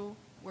 2.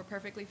 We're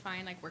perfectly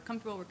fine. Like, we're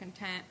comfortable. We're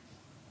content.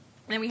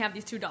 And then we have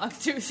these 2 dogs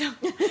too. So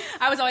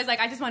I was always like,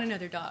 I just want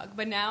another dog.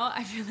 But now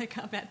I feel like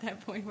I'm at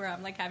that point where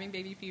I'm like having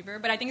baby fever.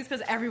 But I think it's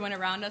because everyone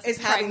around us is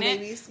having pregnant.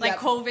 babies. Like, yep.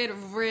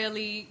 COVID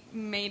really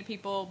made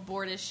people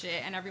bored as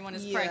shit, and everyone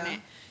is Yeah.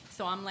 pregnant.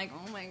 So I'm like,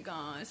 oh my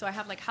God. So I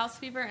have like house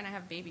fever and I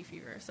have baby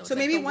fever. So, So it's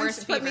maybe like the once,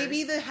 worst but fevers.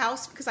 maybe the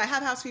house, because I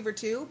have house fever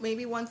too.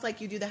 Maybe once like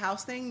you do the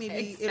house thing,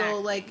 maybe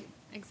it'll like.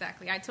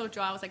 Exactly. I told Joe,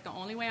 I was like, the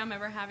only way I'm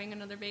ever having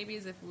another baby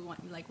is if we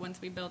want, like,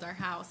 once we build our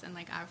house and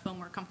like I feel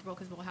more comfortable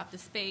because we'll have the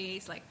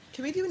space. Like,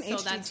 Can we do an so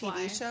that's HGTV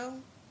why. show?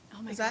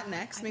 Oh my Is that God.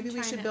 next? I've Maybe been we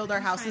trying should to- build our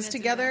I've been houses trying to do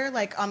together, that.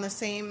 like on the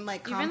same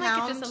like Even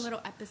compound. like just a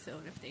little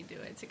episode if they do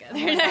it together. Oh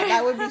my God,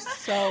 that would be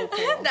so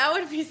cool. That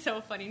would be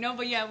so funny. No,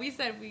 but yeah, we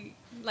said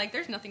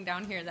there's nothing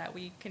down here that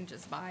we can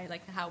just buy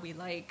like how we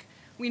like.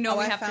 We know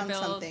we I have found to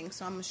build something,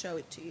 so I'm gonna show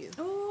it to you.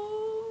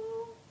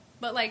 Ooh.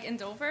 But like in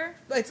Dover?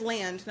 But it's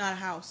land, not a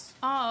house.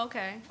 Oh,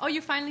 okay. Oh,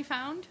 you finally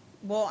found?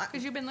 Well,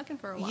 Because you've been looking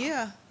for a while.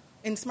 yeah,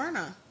 in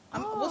Smyrna.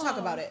 We'll talk Oh.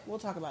 about it. We'll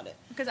talk about it.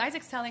 Because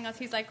Isaac's telling us,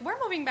 he's like, we're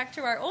moving back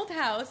to our old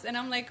house. And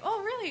I'm like,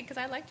 oh, really? Because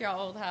I liked your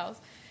old house.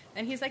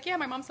 And he's like, yeah,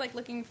 my mom's like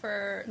looking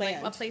for like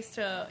Land. a place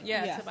to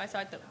Yeah. buy. So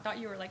I thought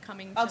you were like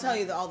coming. I'll to, tell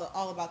like- you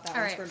all about that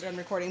All once right. we're done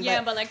recording.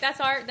 Yeah, but like that's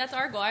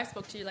our goal. I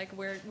spoke to you like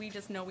we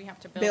just know we have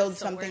to build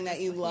so something we're that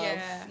just- you love.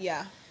 Yeah.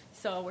 Yeah.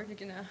 So we're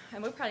gonna,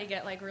 and we'll probably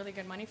get like really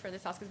good money for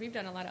this house because we've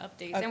done a lot of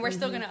updates, and we're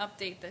still gonna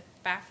update the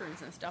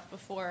bathrooms and stuff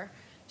before,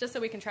 just so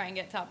we can try and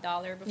get top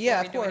dollar before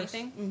Yeah, we of do course.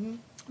 anything. Mm-hmm.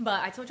 But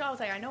I told you I was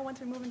like, I know once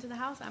we move into the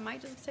house, I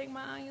might just take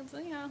my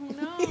who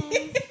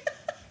knows?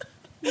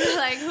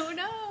 Like, who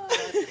knows?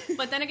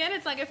 But then again,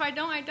 it's like, if I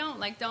don't, I don't.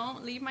 Like,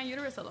 don't leave my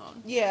uterus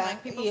alone. Yeah,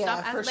 Like, people yeah, stop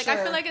for asking. Like, I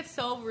sure. feel like it's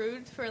so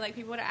rude for, like,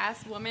 people to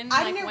ask women.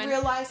 I like, didn't when,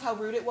 realize how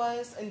rude it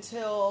was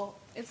until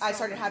It's I so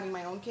started rude. having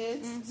my own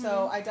kids.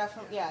 So I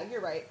definitely, yeah,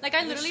 you're right. Like,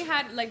 I literally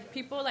had, like,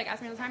 people, like,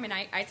 ask me all the time, and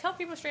I tell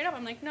people straight up,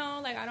 I'm like,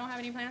 no, like, I don't have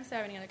any plans to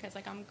have any other kids.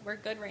 Like, we're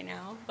good right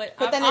now. But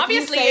Then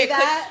obviously, if you say it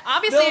that, could,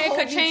 obviously, they'll it hold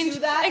could you change. to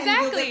that, and you'll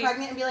Exactly. get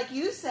pregnant and be like,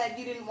 you said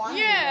you didn't want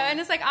Yeah, anymore. and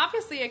it's like,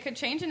 obviously, it could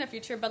change in the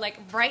future, but, like,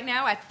 right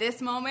now, at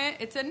this moment,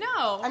 it's a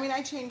no. I mean,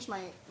 I changed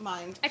my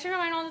mind. I change my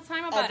mind all the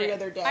time about Every it.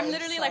 other day, I'm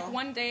literally, so. like,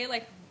 one day,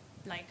 like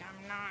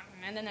I'm not,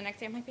 and then the next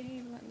day, I'm like,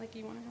 babe, like,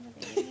 you want to have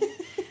a baby?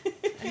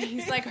 And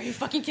he's like, are you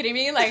fucking kidding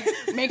me? Like,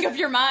 make up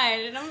your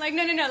mind. And I'm like,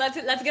 no,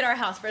 let's get our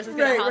house first. Let's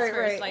get our house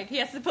first. Like, he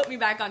has to put me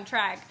back on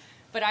track.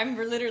 But I'm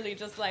literally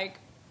just like,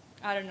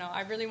 I don't know.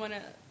 I really want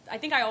to. I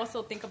think I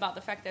also think about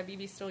the fact that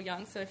Bibi's still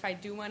young. So if I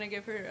do want to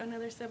give her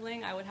another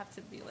sibling, I would have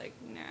to be like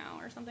now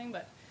or something.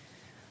 But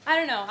I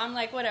don't know. I'm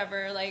like,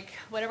 whatever. Like,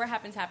 whatever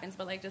happens, happens.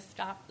 But like, just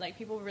stop. Like,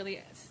 people really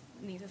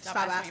need to stop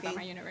asking me about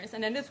my universe.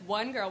 And then this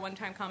one girl one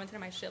time commented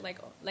on my shit, like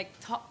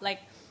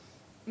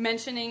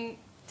mentioning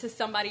to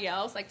somebody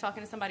else, like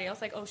talking to somebody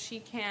else, like, oh, she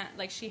can't,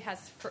 like, she has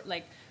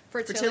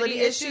fertility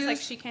issues, like,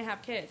 she can't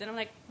have kids. And I'm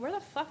like, where the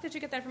fuck did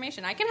you get that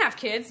information? I can have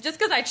kids. Just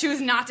because I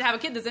choose not to have a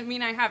kid doesn't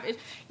mean I have it.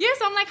 Yeah,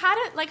 so I'm like,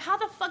 how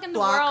the fuck in the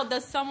world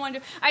does someone do?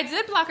 I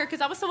did block her because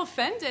I was so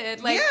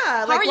offended. Like, Yeah,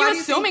 how like, are why you do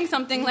you assuming think-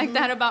 something like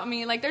that about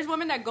me? Like, there's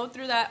women that go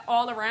through that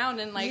all around,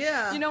 and like,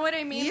 Yeah. you know what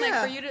I mean? Yeah.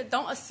 Like, for you to,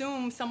 don't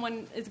assume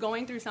someone is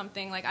going through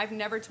something. Like, I've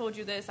never told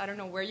you this. I don't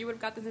know where you would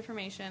have got this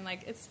information.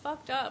 Like, it's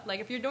fucked up. Like,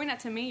 if you're doing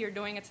that to me, you're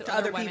doing it to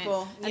other women.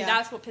 people, And yeah.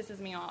 that's what pisses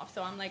me off.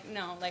 So I'm like,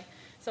 no, like,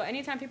 so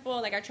anytime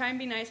people, like, I try and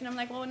be nice, and I'm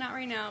like, well, not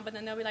right now. But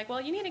then they'll be like, well,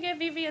 you need to give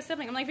Vivi a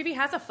sibling. I'm like, Vivi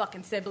has a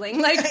fucking sibling.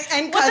 Like,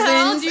 And what the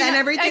hell cousins do you and have-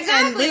 everything.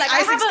 Exactly. And Like,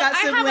 Isaac's got I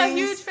have a siblings.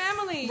 huge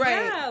family.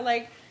 Right. Yeah.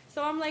 Like,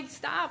 so I'm like,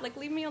 stop. Like,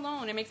 leave me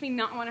alone. It makes me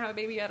not want to have a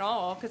baby at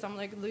all because I'm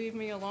like, leave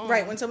me alone.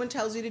 Right, when someone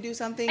tells you to do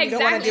something, you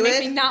Exactly. don't want to do It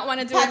makes it. me not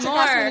want to do Patrick it more.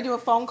 asked me to do a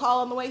phone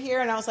call on the way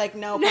here, and I was like,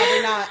 no,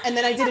 probably not. And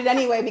then I did it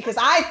anyway because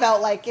I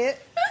felt like it.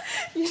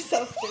 You're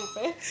so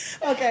stupid.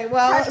 Okay,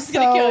 well, I'm just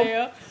gonna kill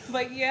you.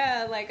 But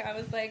yeah, like I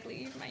was like,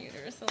 leave my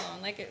uterus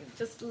alone. Like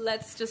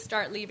let's just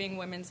start leaving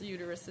women's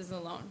uteruses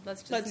alone.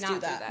 Let's not do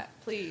that.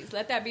 Please.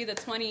 Let that be the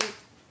 20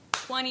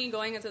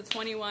 going into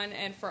 21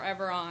 and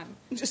forever on.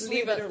 Just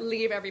leave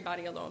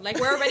everybody alone. Like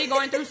we're already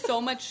going through so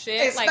much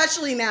shit.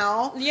 Especially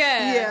now.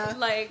 Yeah.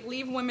 Like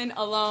leave women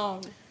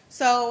alone.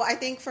 So I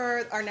think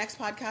for our next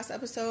podcast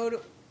episode,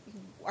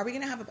 are we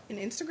going to have an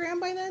Instagram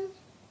by then?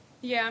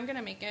 Yeah, I'm going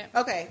to make it.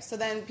 Okay, so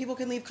then people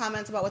can leave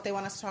comments about what they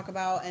want us to talk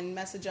about and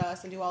message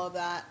us and do all of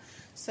that.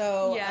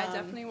 So yeah, I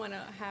definitely want to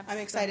have I'm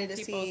excited to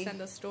people see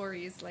send us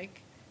stories,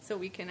 like, so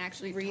we can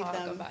actually read talk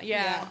them. about.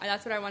 Yeah,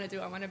 that's what I want to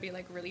do. I want to be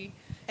like really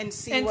and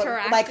see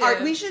interactive.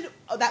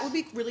 What that would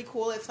be really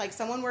cool if like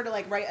someone were to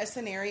like write a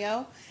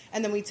scenario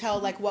and then we tell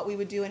like what we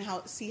would do and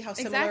how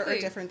similar or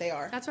different they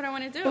are. That's what I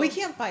want to do. But we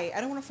can't fight.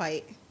 I don't want to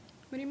fight.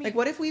 What do you mean? Like,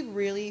 what if we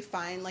really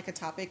find like a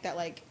topic that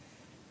like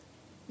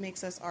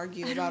makes us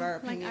argue about our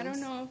opinions? Like, I don't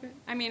know.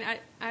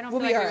 I don't. We'll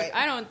feel be like all right.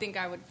 I don't think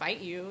I would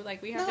fight you.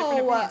 Like we have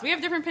different opinions. We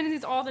have different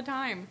opinions all the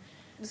time.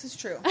 This is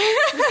true.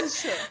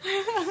 This is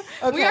true.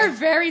 Okay. We are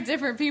very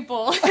different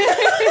people.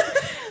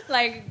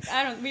 Like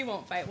we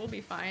won't fight. We'll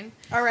be fine.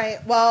 All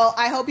right. Well,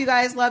 I hope you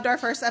guys loved our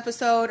first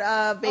episode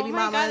of Baby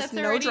Mamas God,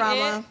 No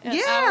Drama. An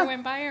hour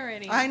went by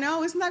already. I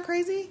know. Isn't that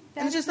crazy?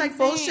 And it's just like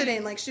insane.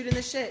 bullshitting, like shooting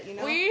the shit, you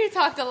know? We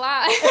talked a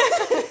lot.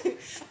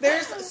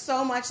 There's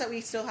so much that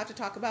we still have to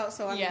talk about,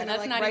 so I'm going to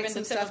like write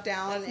some stuff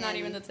down. That's not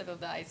even the tip of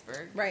the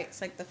iceberg. Right.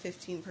 It's like the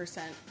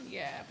 15%.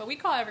 Yeah, but we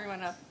call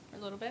everyone up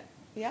a little bit.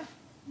 Yeah.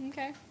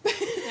 Okay.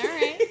 All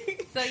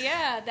right. So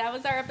yeah, that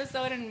was our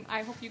episode, and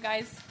I hope you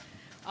guys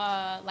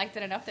liked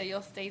it enough that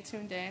you'll stay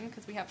tuned in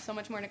because we have so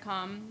much more to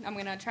come. I'm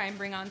gonna try and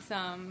bring on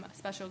some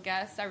special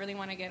guests. I really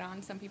want to get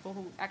on some people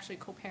who actually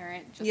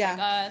co-parent, just like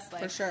us,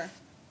 like, for sure.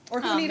 Or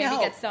who need maybe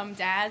help. get some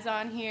dads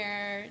on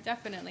here.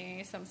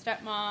 Definitely some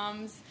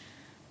stepmoms.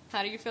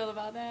 How do you feel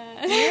about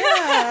that?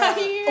 Yeah.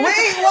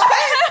 Wait,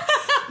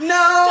 what?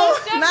 No,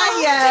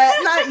 not yet.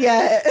 Not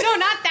yet. No,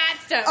 not that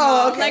stepmom.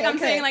 Oh, okay. Like I'm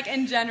saying, like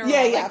in general.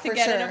 Yeah, like, for to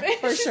get sure. in a bit.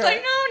 For She's sure.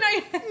 like, no, not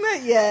yet.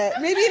 Not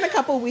yet. Maybe in a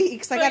couple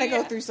weeks. I got to go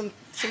yeah. through some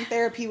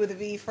therapy with a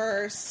V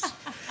first.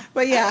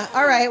 But yeah,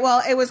 all right.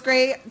 Well, it was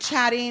great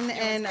chatting,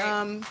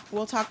 and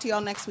we'll talk to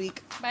y'all next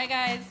week. Bye,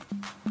 guys.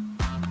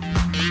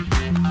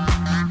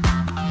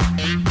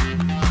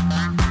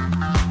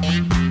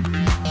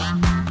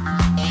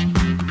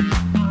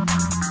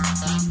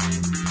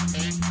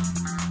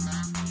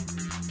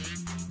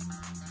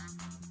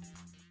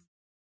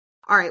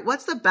 All right,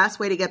 what's the best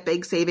way to get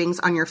big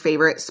savings on your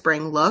favorite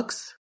spring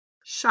looks?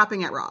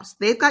 Shopping at Ross.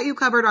 They've got you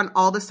covered on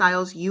all the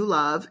styles you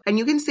love, and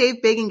you can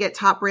save big and get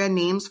top brand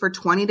names for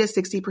 20 to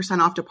 60%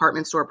 off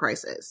department store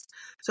prices.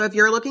 So if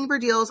you're looking for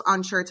deals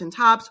on shirts and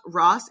tops,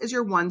 Ross is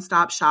your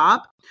one-stop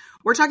shop.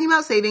 We're talking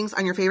about savings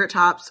on your favorite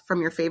tops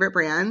from your favorite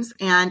brands,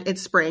 and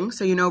it's spring,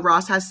 so you know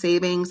Ross has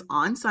savings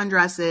on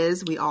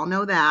sundresses. We all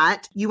know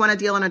that. You want a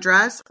deal on a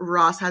dress?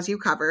 Ross has you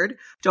covered.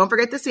 Don't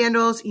forget the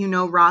sandals. You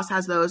know Ross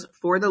has those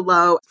for the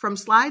low. From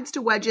slides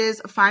to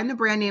wedges, find the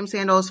brand name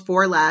sandals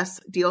for less.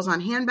 Deals on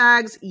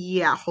handbags?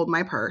 Yeah, hold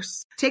my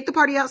purse. Take the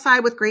party outside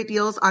with great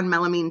deals on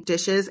melamine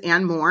dishes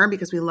and more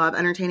because we love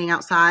entertaining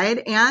outside,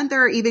 and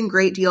there are even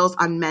great deals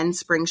on men's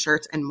spring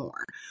shirts and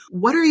more.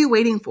 What are you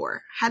waiting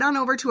for? Head on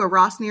over to a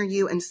Ross near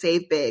you and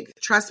save big.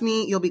 Trust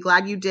me, you'll be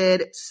glad you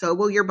did. So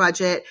will your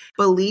budget.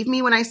 Believe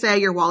me when I say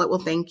your wallet will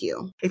thank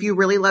you. If you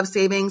really love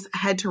savings,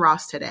 head to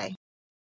Ross today.